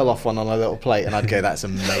could curl off one on a little plate and I'd go, that's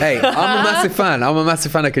amazing. Hey, I'm a massive fan. I'm a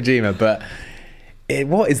massive fan of Kojima, but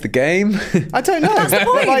what is the game? I don't know. That's the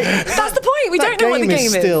point. That's the point. We don't know what the game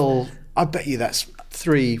is. Still, I bet you that's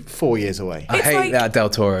 3-4 years away. I hate that Del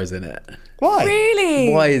Toro's in it. Why?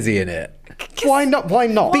 Really? Why is he in it? Why not? Why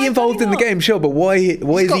not? Be involved in the game, sure, but why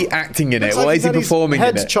is he acting in it? Why is he performing in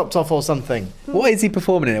Head's it? chopped off or something. Why is he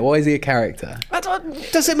performing in it? Why is he a character?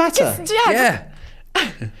 Does it matter? Yeah.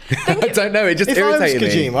 I don't know. It just If I was irritated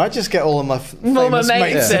me. Kojima, I'd just get all of my All my famous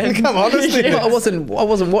mates mates. in. Come on, let's do But this. I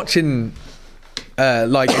wasn't watching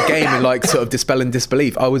like a game and like sort of dispelling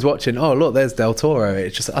disbelief. I was watching, oh look, there's Del Toro.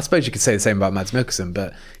 It's just, I suppose you could say the same about Mads Mikkelsen,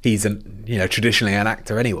 but he's traditionally an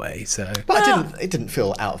actor anyway. So, but it didn't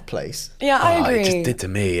feel out of place. Yeah, I agree. It just did to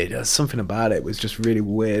me. It was something about it was just really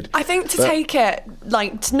weird. I think take it,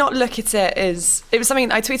 like, to not look at it as, it was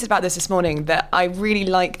something I tweeted about this morning, that I really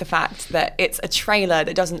like the fact that it's a trailer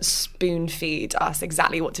that doesn't spoon feed us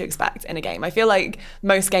exactly what to expect in a game. I feel like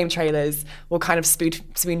most game trailers will kind of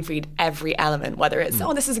spoon feed every element, whether it's,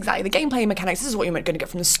 this is exactly the gameplay mechanics, this is what you're going to get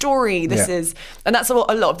from the story, and that's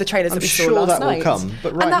what a lot of the trailers that we saw last night. I'm sure that will come,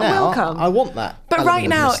 but right now, I want that. But right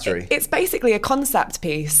now, mystery. It's basically a concept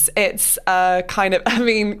piece. It's kind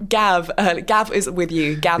of, Gav is with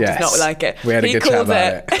you. Gav does not like it. We had a good chat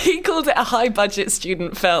about it. He called it a high-budget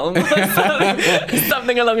student film,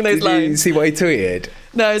 something along those lines. Did you see what he tweeted?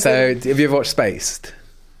 No. So, have you ever watched Spaced?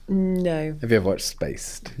 No. Have you ever watched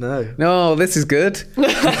Spaced? No. No, this is good.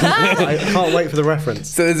 I can't wait for the reference.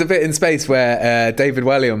 So there's a bit in Space where David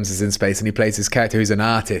Williams is in space and he plays this character who's an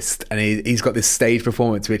artist, and he's got this stage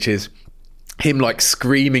performance which is him like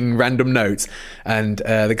screaming random notes, and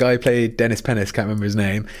the guy who played Dennis Pennis, can't remember his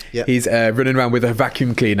name, he's running around with a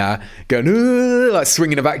vacuum cleaner going like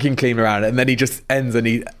swinging a vacuum cleaner around, and then he just ends and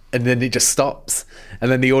then he just stops,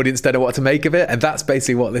 and then the audience don't know what to make of it, and that's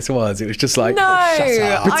basically what this was. It was just like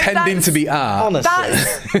pretending to be art. Honestly,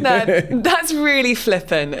 that's really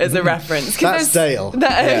flippant as a reference. That's Dale.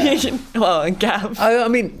 Well, Gav.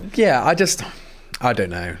 I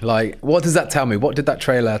don't know. Like, what does that tell me? What did that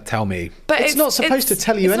trailer tell me? But it's not supposed to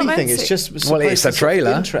tell you anything. It's just supposed it's a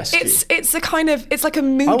trailer. Interest you. It's a kind of, it's like a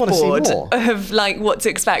mood board of like what to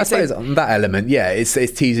expect. I suppose on that element, it's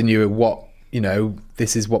teasing you what,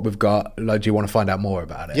 this is what we've got. Like, do you want to find out more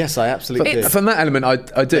about it? Yes, I absolutely do. From that element,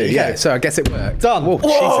 I do. Yeah. So I guess it worked. Done. Whoa.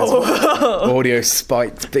 Jesus. Audio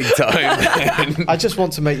spiked big time. I just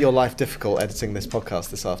want to make your life difficult editing this podcast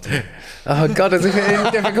this afternoon. Oh God, as if it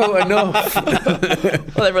isn't difficult enough.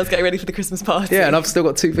 Well, everyone's getting ready for the Christmas party. Yeah, and I've still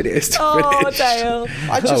got 2 videos to finish. Dale.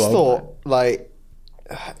 I just thought, I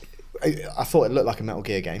thought it looked like a Metal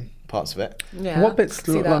Gear game. Parts of it. Yeah. What bits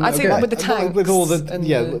look like I see with the tanks. With all the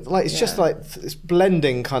just like it's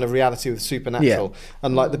blending kind of reality with supernatural,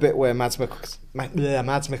 and like the bit where Mads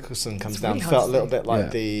Mikkelsen comes down felt a little bit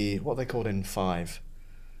like the what they called in 5.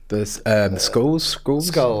 The skulls,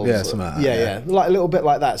 yeah, something like that. Yeah, like a little bit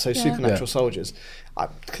like that. So supernatural soldiers. I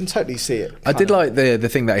can totally see it. I did like the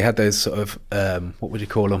thing that he had those sort of what would you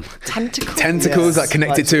call them? Tentacles that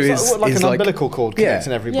connected to his like an umbilical cord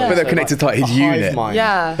connecting everybody. But they're connected to like his unit.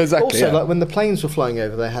 Yeah, exactly. Also, like when the planes were flying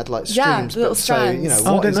over, they had like streams. Little strands.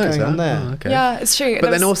 So what is going on there? Oh, okay. Yeah, it's true.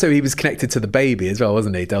 But then also he was connected to the baby as well,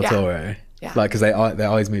 wasn't he, Del Toro? Yeah. Like because their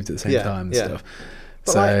eyes moved at the same time and stuff.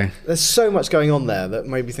 But there's so much going on there that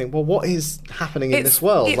made me think, well, what is happening in this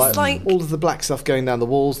world? Like all of the black stuff going down the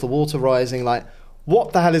walls, the water rising, like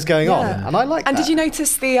what the hell is going on? And I like that. And did you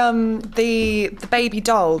notice the baby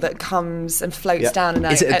doll that comes and floats down?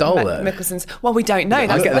 Is it a doll though? Mikkelsen's. Well, we don't know.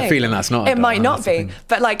 I get the feeling that's not. It might not be,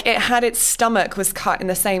 but like it had its stomach was cut in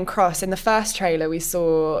the same cross. In the first trailer, we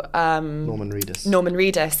saw Norman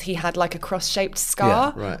Reedus. He had like a cross-shaped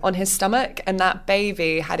scar on his stomach, and that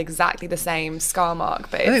baby had exactly the same scar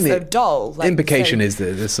mark. But it's a doll. The implication is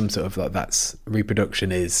that there's some sort of like that's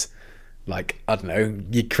reproduction is. Like, I don't know,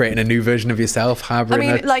 you're creating a new version of yourself, harboring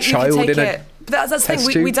a child in a that's the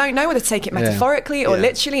thing, we don't know whether to take it metaphorically or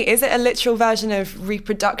literally. Is it a literal version of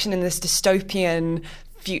reproduction in this dystopian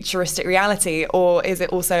futuristic reality, or is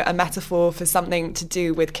it also a metaphor for something to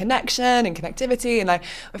do with connection and connectivity? And I've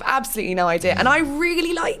absolutely no idea, and I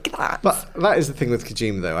really like that. But that is the thing with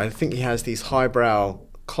Kojima, though. I think he has these highbrow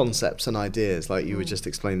concepts and ideas, like you were just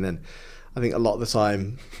explaining then. I think a lot of the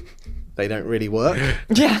time they don't really work.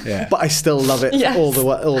 Yeah. But I still love it all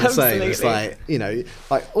the same. It's like,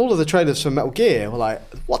 like all of the trailers for Metal Gear were like,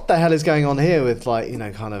 what the hell is going on here with like,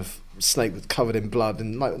 kind of Snake covered in blood,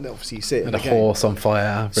 and like obviously you see it in a horse on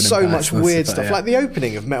fire. So much weird stuff. Like the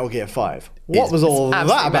opening of Metal Gear 5. What was all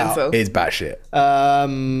that about? It's batshit.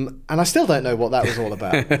 And I still don't know what that was all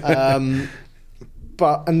about.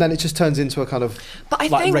 And then it just turns into a kind of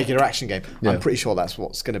regular action game. I'm pretty sure that's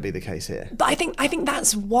what's going to be the case here. But I think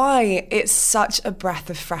that's why it's such a breath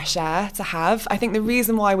of fresh air to have. I think the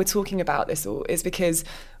reason why we're talking about this all is because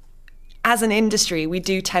as an industry, we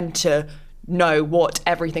do tend to know what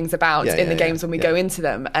everything's about in the games when we go into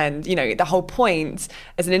them. And, the whole point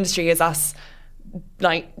as an industry is us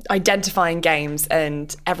like identifying games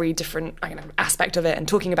and every different aspect of it and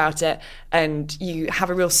talking about it, and you have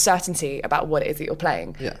a real certainty about what it is that you're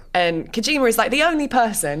playing. Yeah. And Kojima is like the only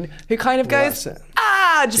person who kind of goes, that's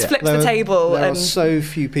it. just flips the table. There and are so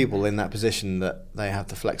few people in that position that they have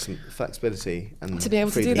the flexibility and to be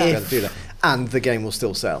able to freedom do that. be able to do that. And the game will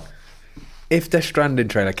still sell. If Death Stranding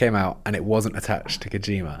trailer came out and it wasn't attached to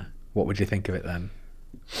Kojima, what would you think of it then?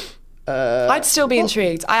 I'd still be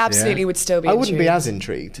intrigued. I absolutely would still be I intrigued. wouldn't be as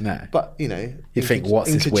intrigued. No. But, you think, what's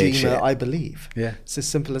in this weird Kojima, shit? I believe. Yeah. It's as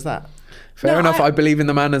simple as that. Fair No, enough. I- I believe in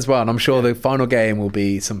the man as well, and I'm sure the final game will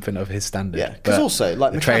be something of his standard. Yeah, 'cause But also,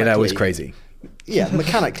 like, the trailer was mechanically- crazy. Yeah,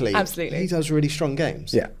 mechanically, Absolutely. he does really strong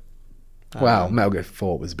games. Yeah. Wow, Metal Gear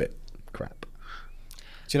 4 was a bit crap.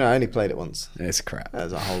 Do you know, I only played it once. It's crap.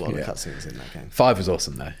 There's a whole lot Yeah. of cutscenes in that game. 5 was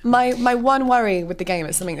awesome though. My one worry with the game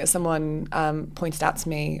is something that someone pointed out to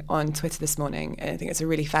me on Twitter this morning, and I think it's a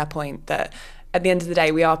really fair point, that at the end of the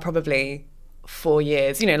day we are probably 4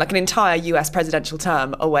 years, like an entire US presidential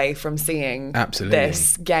term away from seeing Absolutely.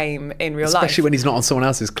 this game in real life. Especially when he's not on someone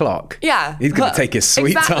else's clock. Yeah, He's going but- to take his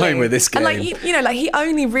sweet exactly. time with this game. And he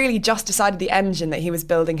only really just decided the engine that he was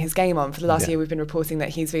building his game on. For the last Yeah. year, we've been reporting that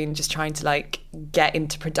he's been just trying to get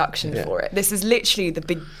into production Yeah. for it. This is literally the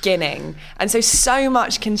beginning, and so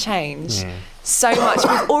much can change. So much.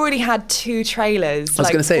 We've already had 2 trailers. I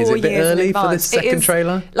was gonna say, is it 4 a bit years in early for this advance. It second is,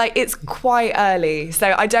 trailer? It's quite early.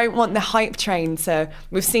 So I don't want the hype train to.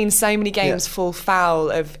 We've seen so many games Yeah. fall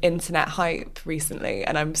foul of internet hype recently,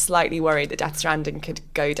 and I'm slightly worried that Death Stranding could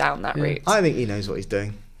go down that route. I think he knows what he's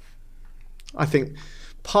doing. I think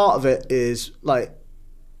part of it is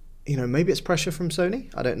maybe it's pressure from Sony.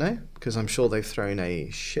 I don't know, because I'm sure they've thrown a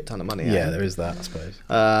shit ton of money at Yeah, him. there is that, I suppose.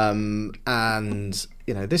 And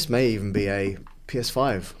this may even be a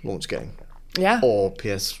PS5 launch game. Yeah. Or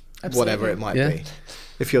PS whatever it might Yeah. be.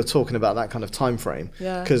 If you're talking about that kind of time frame.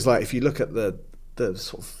 Yeah. Because if you look at the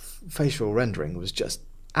sort of facial rendering was just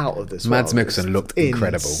out of this Mads world. Mikkelsen It was looked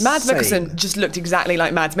incredible. Mads insane. Mikkelsen just looked exactly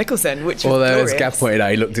like Mads Mikkelsen, which was Although, as glorious. Gav pointed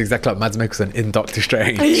out, he looked exactly like Mads Mikkelsen in Doctor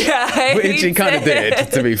Strange. Yeah, Which he kind of did,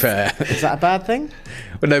 to be fair. Is that a bad thing?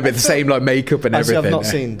 But no, but the same makeup and Actually, everything. I've not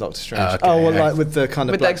seen Doctor Strange. Oh, okay, yeah. With the kind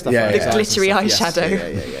of With black the- stuff. Yeah, on the his eyes and glittery stuff. eyeshadow.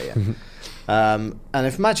 Yes, yeah.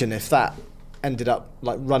 And imagine if that ended up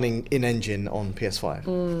running in engine on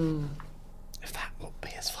PS5. If that what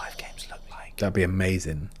PS5 games look like. That'd be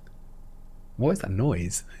amazing. What is that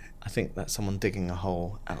noise? I think that's someone digging a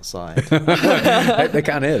hole outside. They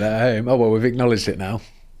can't hear that at home. Oh, well, we've acknowledged it now.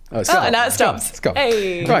 Oh, it's gone. now it stops. It's gone.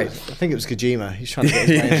 Hey. Right. I think it was Kojima. He's trying to get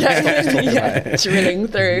his brain. Yeah, drilling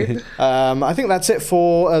through. I think that's it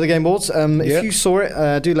for the Game Awards. Yeah. If you saw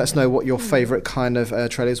it, do let us know what your favourite kind of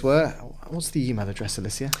trailers were. What's the email address,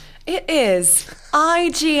 Alicia? It is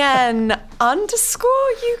IGN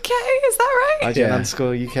 _UK, is that right? IGN Yeah.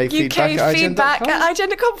 underscore UK UK feedback feedback at at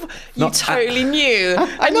IGN.com. You Not totally knew.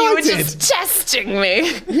 And know you I were did. just testing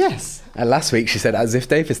me. Yes, And last week she said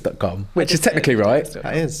asifdavis.com, which is technically right.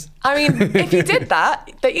 that is. I mean, if you did that,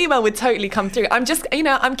 the email would totally come through. I'm just,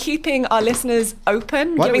 I'm keeping our listeners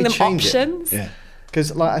open, Why don't giving we them change it? options. Yeah.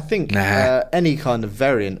 Because I think Nah. any kind of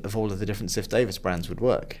variant of all of the different Sif Davis brands would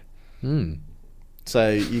work. So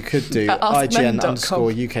you could do At IGN askmen.com.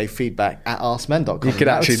 underscore UK feedback at askmen.com. You could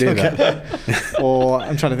That would actually do still that. get- Or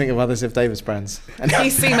I'm trying to think of other Sif Davis brands. And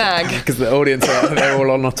PC Mag. Because the audience, they're all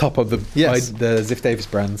on the top of the Yes. the Ziff Davis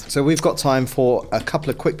brands. so we've got time for a couple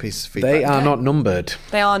of quick pieces of feedback. They are not numbered.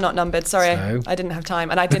 They are not numbered. Sorry, So- I didn't have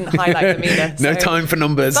time, and I didn't highlight them either. No so- time for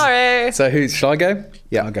numbers. Sorry. So shall I go?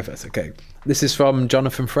 Yeah. I'll go first. Okay. This is from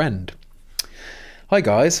Jonathan Friend. Hi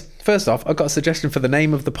guys. First off, I've got a suggestion for the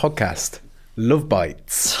name of the podcast. Love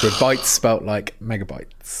Bites. With bites spelt like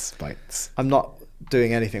megabytes. Bites. I'm not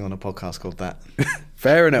doing anything on a podcast called that.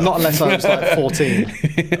 Fair enough. Not unless I was like 14.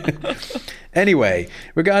 Anyway,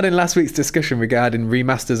 regarding last week's discussion regarding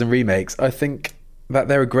remasters and remakes, I think that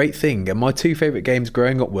they're a great thing, and my 2 favourite games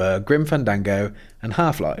growing up were Grim Fandango and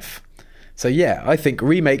Half-Life. So yeah, I think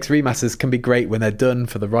remakes, remasters can be great when they're done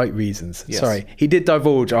for the right reasons. Yes. Sorry, he did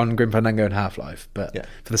divulge on Grim Fandango and Half-Life, but Yeah.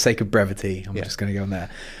 for the sake of brevity, I'm Yeah. just going to go on there.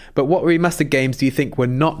 But what remastered games do you think were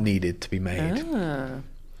not needed to be made?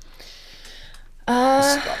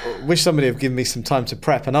 Wish somebody had given me some time to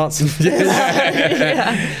prep and answer.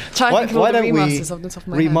 Yeah. Try and Why, think of all why the don't we remasters off the top of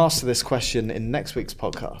my head. remaster this question in next week's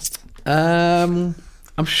podcast?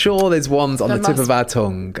 I'm sure there's ones on There the tip must- of our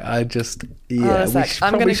tongue. I just, a yeah, we sec. should, I'm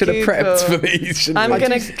probably gonna should have prepped Google- for these, shouldn't I'm we?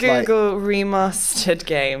 going I to just, like- Google remastered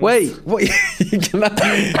games. Wait, what?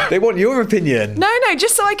 They want your opinion. No,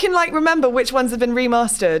 just so I can remember which ones have been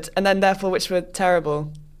remastered and then therefore which were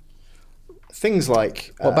terrible. Things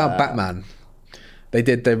like What about Batman? They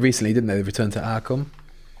did. They recently, didn't they? They returned to Arkham.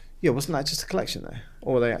 Yeah, wasn't that just a collection though,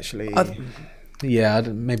 or were they actually? Yeah,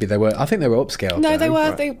 maybe they were. I think they were upscale. No, they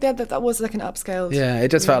were. Right. That was like an upscale. Yeah, it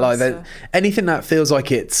just felt like that. Anything that feels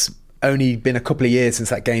like it's only been a couple of years since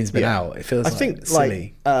that game's been out, it feels. I think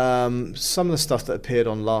silly. Like some of the stuff that appeared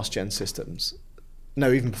on last gen systems.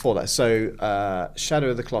 No, even before that. So Shadow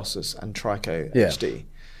of the Colossus and Trico HD.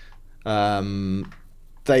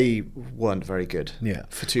 They weren't very good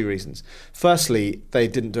for two reasons. Firstly, they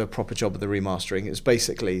didn't do a proper job of the remastering. It was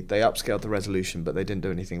basically they upscaled the resolution, but they didn't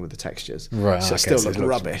do anything with the textures. Right, so it still looked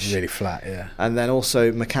rubbish. Really flat, yeah. And then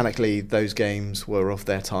also mechanically, those games were of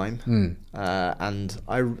their time. And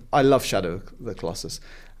I love Shadow of the Colossus.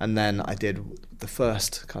 And then I did the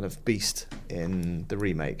first kind of beast in the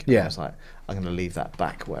remake. And I was like, I'm going to leave that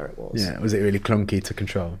back where it was. Yeah, was it really clunky to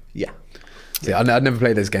control? Yeah. Yeah, I'd never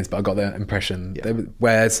played those games, but I got the impression.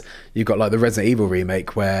 Whereas you've got like the Resident Evil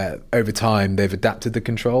remake, where over time they've adapted the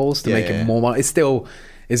controls to make it more. It still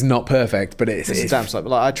is not perfect, but it's a damn sight.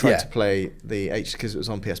 But like I tried to play the H because it was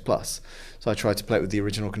on PS Plus, so I tried to play it with the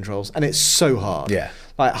original controls, and it's so hard. Yeah,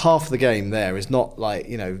 like half the game there is not like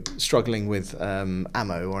struggling with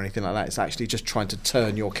ammo or anything like that. It's actually just trying to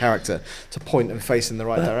turn your character to point and face in the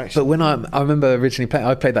right direction. But when I remember originally playing,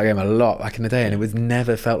 I played that game a lot back in the day, and it was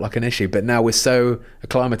never felt like an issue. But now we're so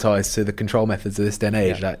acclimatized to the control methods of this day and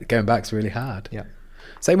age that going back's really hard. Yeah.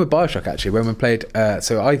 Same with Bioshock actually. When we played,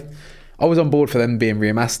 I was on board for them being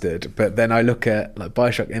remastered, but then I look at like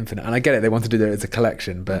Bioshock Infinite, and I get it, they wanted to do it as a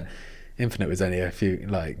collection, but Infinite was only a few,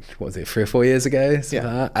 like, what was it, 3 or 4 years ago? Like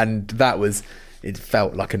that. And that was, it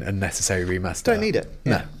felt like an unnecessary remaster. Don't need it.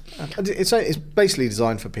 No. It's basically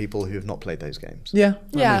designed for people who have not played those games. Yeah,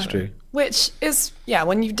 that's true. Which is,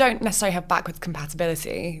 when you don't necessarily have backwards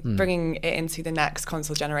compatibility, bringing it into the next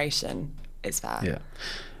console generation is fair. Yeah.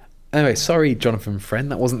 Anyway, sorry, Jonathan Friend.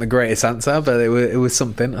 That wasn't the greatest answer, but it was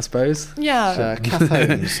something, I suppose. Yeah. Kath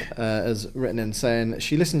Holmes has written in saying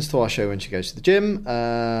she listens to our show when she goes to the gym,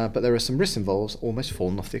 but there are some risks involved, almost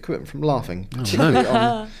falling off the equipment from laughing, particularly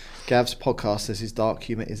on Gav's podcast as his dark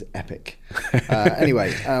humour is epic.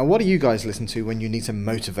 Anyway, what do you guys listen to when you need to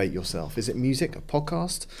motivate yourself? Is it music, a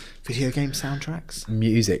podcast, video game soundtracks?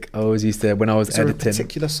 Music. I always used to, when I was editing. Is there a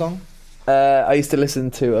particular song? I used to listen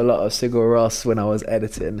to a lot of Sigur Rós when I was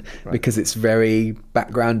editing because it's very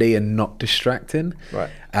backgroundy and not distracting. Right.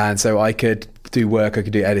 And so I could do work, I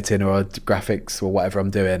could do editing or graphics or whatever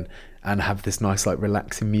I'm doing and have this nice like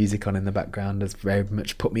relaxing music on in the background. That's very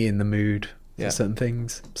much put me in the mood for certain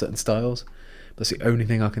things, certain styles. That's the only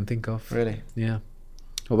thing I can think of. Really? Yeah.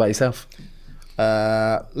 What about yourself?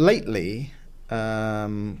 Lately,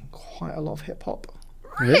 quite a lot of hip hop.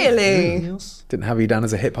 Really? Didn't have you down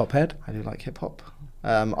as a hip hop head? I do like hip hop.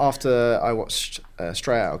 After I watched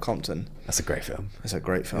Straight Outta Compton. That's a great film. It's a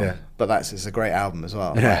great film. Yeah. But it's a great album as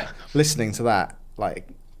well. Yeah. Like, listening to that, like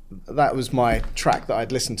that was my track that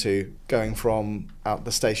I'd listen to going from out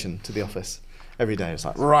the station to the office every day. It's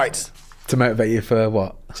like, right. To motivate you for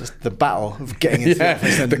what? Just the battle of getting into the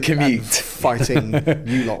office and the commute. And fighting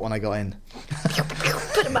you lot when I got in.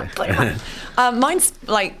 Put 'em up. Mine's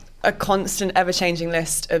like a constant ever-changing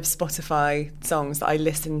list of Spotify songs that I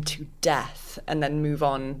listen to death and then move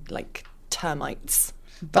on like termites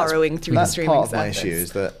burrowing through the streaming That's part of my service. issue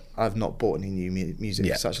is that I've not bought any new music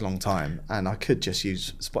for such a long time, and I could just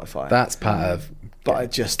use Spotify. That's part of but I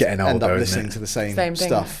just getting older, end up listening to the same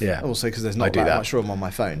stuff. Yeah. Also because there's not that much room on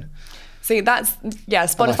my phone. See,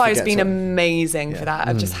 Spotify has been amazing for that,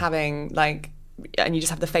 of just having like, and you just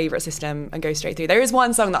have the favourite system and go straight through. There is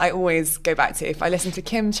one song that I always go back to. If I listen to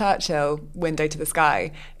Kim Churchill, Window to the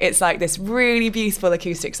Sky, it's like this really beautiful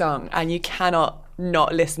acoustic song and you cannot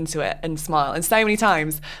not listen to it and smile. And so many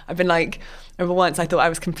times I've been like, over once I thought I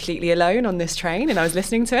was completely alone on this train and I was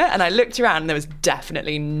listening to it and I looked around and there was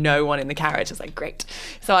definitely no one in the carriage. I was like, great.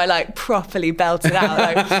 So I like properly belted out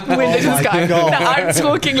like Window to the Sky. No, I'm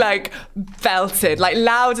talking like belted, like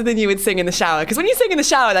louder than you would sing in the shower. Because when you sing in the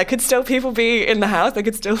shower, there could still people be in the house. There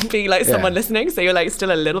could still be like someone listening. So you're like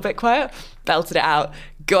still a little bit quiet. Belted it out.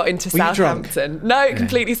 Got into Southampton. No,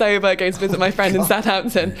 completely sober, going to visit my friend in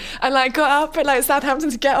Southampton. And like got up at like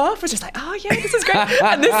Southampton to get off. I was just like, oh yeah, this is great.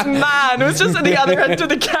 And this man was just at the other end of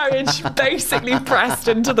the carriage, basically pressed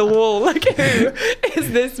into the wall. Like, who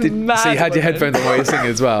is this man? So you had your headphones on while you're singing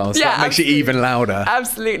as well. So that makes you even louder.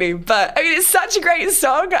 Absolutely. But I mean, it's such a great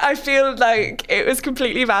song. I feel like it was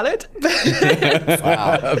completely valid.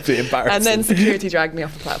 Wow, that'd be embarrassing. And then security dragged me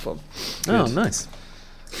off the platform. Oh, nice.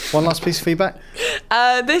 One last piece of feedback.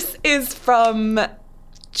 This is from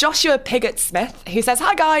Joshua Pigott Smith, who says,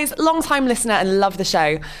 "Hi guys, long time listener and love the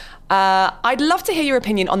show. I'd love to hear your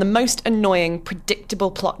opinion on the most annoying, predictable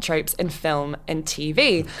plot tropes in film and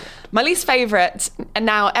TV. My least favourite, and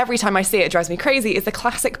now every time I see it, it drives me crazy, is the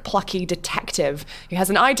classic plucky detective who has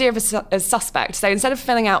an idea of a suspect. So instead of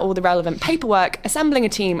filling out all the relevant paperwork, assembling a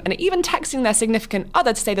team, and even texting their significant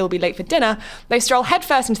other to say they'll be late for dinner, they stroll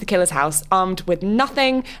headfirst into the killer's house, armed with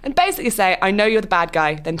nothing, and basically say, "I know you're the bad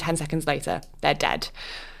guy," then 10 seconds later, they're dead.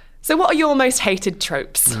 So what are your most hated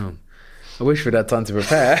tropes? I wish we'd had time to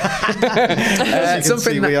prepare.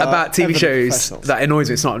 Something about TV shows that annoys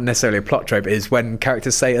me, it's not necessarily a plot trope, is when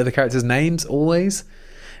characters say other characters' names always.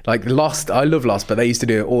 Like Lost, I love Lost, but they used to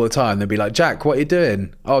do it all the time. They'd be like, "Jack, what are you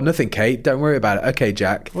doing?" "Oh, nothing, Kate. Don't worry about it." "Okay,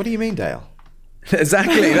 Jack." What do you mean, Dale?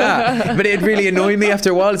 Exactly that. But it'd really annoy me after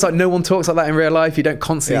a while. It's like no one talks like that in real life. You don't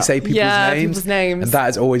constantly say people's names. And that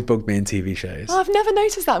has always bugged me in TV shows. Oh, I've never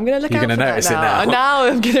noticed that. I'm going to look You're out for gonna notice that now. it now. Now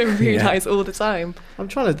I'm going to realise all the time. I'm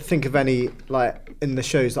trying to think of any, like, in the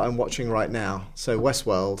shows that I'm watching right now. So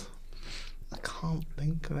Westworld, I can't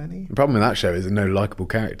think of any. The problem with that show is there's no likeable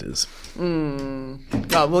characters.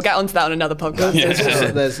 Well, we'll get onto that on another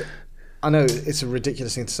podcast. I know it's a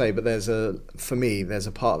ridiculous thing to say, but for me, there's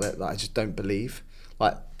a part of it that I just don't believe.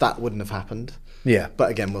 Like, that wouldn't have happened. Yeah.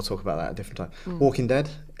 But again, we'll talk about that at a different time. Walking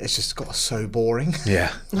Dead, it's just got so boring.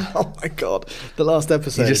 Yeah. Oh my God. The last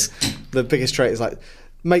episode, the biggest trait is like,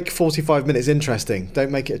 make 45 minutes interesting.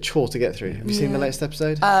 Don't make it a chore to get through. Have you seen the latest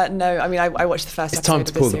episode? No, I mean, I watched the first episode. It's time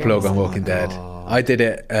to pull the plug on Walking Dead. I did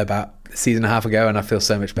it about a season and a half ago, and I feel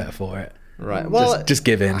so much better for it. Right. Well, just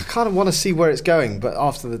give in. I kind of want to see where it's going, but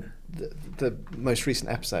after the most recent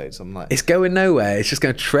episodes, I'm like, it's going nowhere. It's just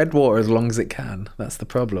going to tread water as long as it can. That's the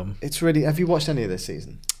problem. It's really. Have you watched any of this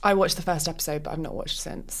season? I watched the first episode, but I've not watched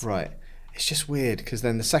since. Right. It's just weird because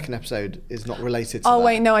then the second episode is not related to Oh, that.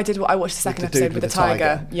 wait, no, I did. I watched the second episode with the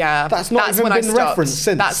tiger. Yeah. That's not even when been referenced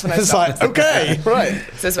since. That's when I It's stopped. like, okay, right.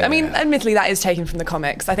 So, I mean, admittedly, that is taken from the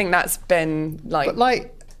comics. I think that's been like... But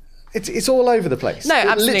like... It's all over the place. No,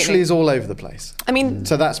 absolutely. It literally is all over the place. I mean...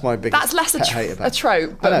 So that's my biggest That's less hate about a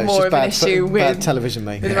trope, but more of an issue with television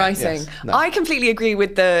making. With writing. Yes. No. I completely agree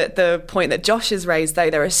with the point that Josh has raised, though.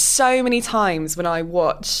 There are so many times when I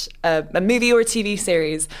watch a movie or a TV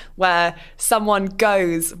series where someone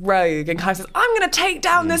goes rogue and kind of says, "I'm going to take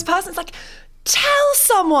down this person." It's like... Tell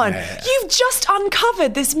someone. You've just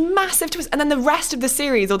uncovered this massive twist, and then the rest of the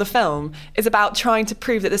series or the film is about trying to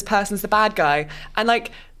prove that this person's the bad guy, and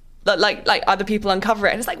like other people uncover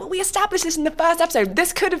it, and it's like, well, we established this in the first episode.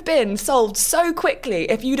 This could have been solved so quickly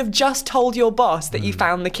if you'd have just told your boss that you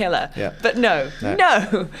found the killer. Yeah. But no,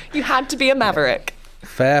 you had to be a maverick.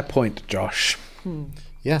 Fair point, Josh.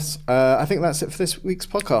 Yes, I think that's it for this week's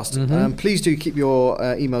podcast. Please do keep your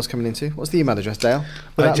emails coming into. What's the email address, Dale?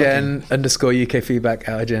 IGN_UK feedback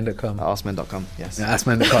at IGN.com. At askmen.com, yes.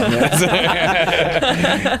 Askmen.com, yes.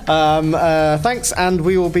 Thanks, and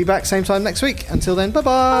we will be back same time next week. Until then,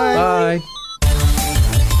 bye-bye. Bye.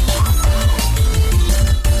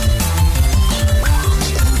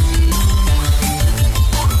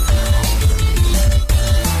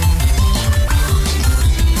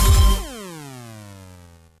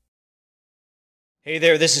 Hey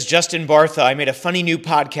there, this is Justin Bartha. I made a funny new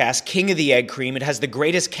podcast, King of the Egg Cream. It has the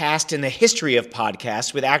greatest cast in the history of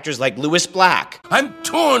podcasts with actors like Louis Black. I'm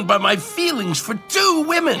torn by my feelings for two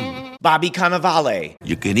women. Bobby Cannavale.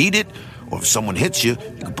 You can eat it, or if someone hits you,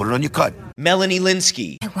 you can put it on your cut. Melanie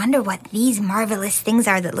Linsky. I wonder what these marvelous things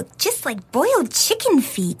are that look just like boiled chicken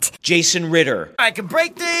feet. Jason Ritter. I can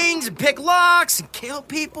break things and pick locks and kill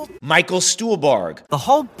people. Michael Stuhlbarg. The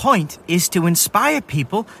whole point is to inspire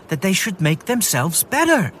people that they should make themselves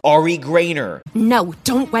better. Ari Grainer. No,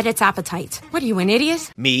 don't whet its appetite. What are you, an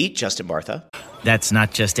idiot? Me, Justin Bartha. That's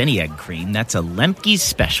not just any egg cream, that's a Lemke's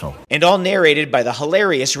special. And all narrated by the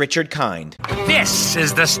hilarious Richard Kind. This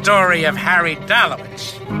is the story of Harry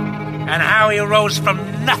Dalowitz and how he rose from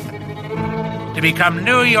nothing to become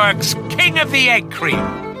New York's King of the Egg Cream.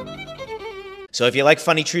 So if you like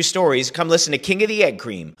funny true stories, come listen to King of the Egg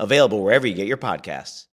Cream, available wherever you get your podcasts.